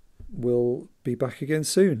listening. We'll be back again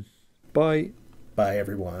soon. Bye. Bye,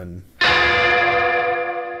 everyone.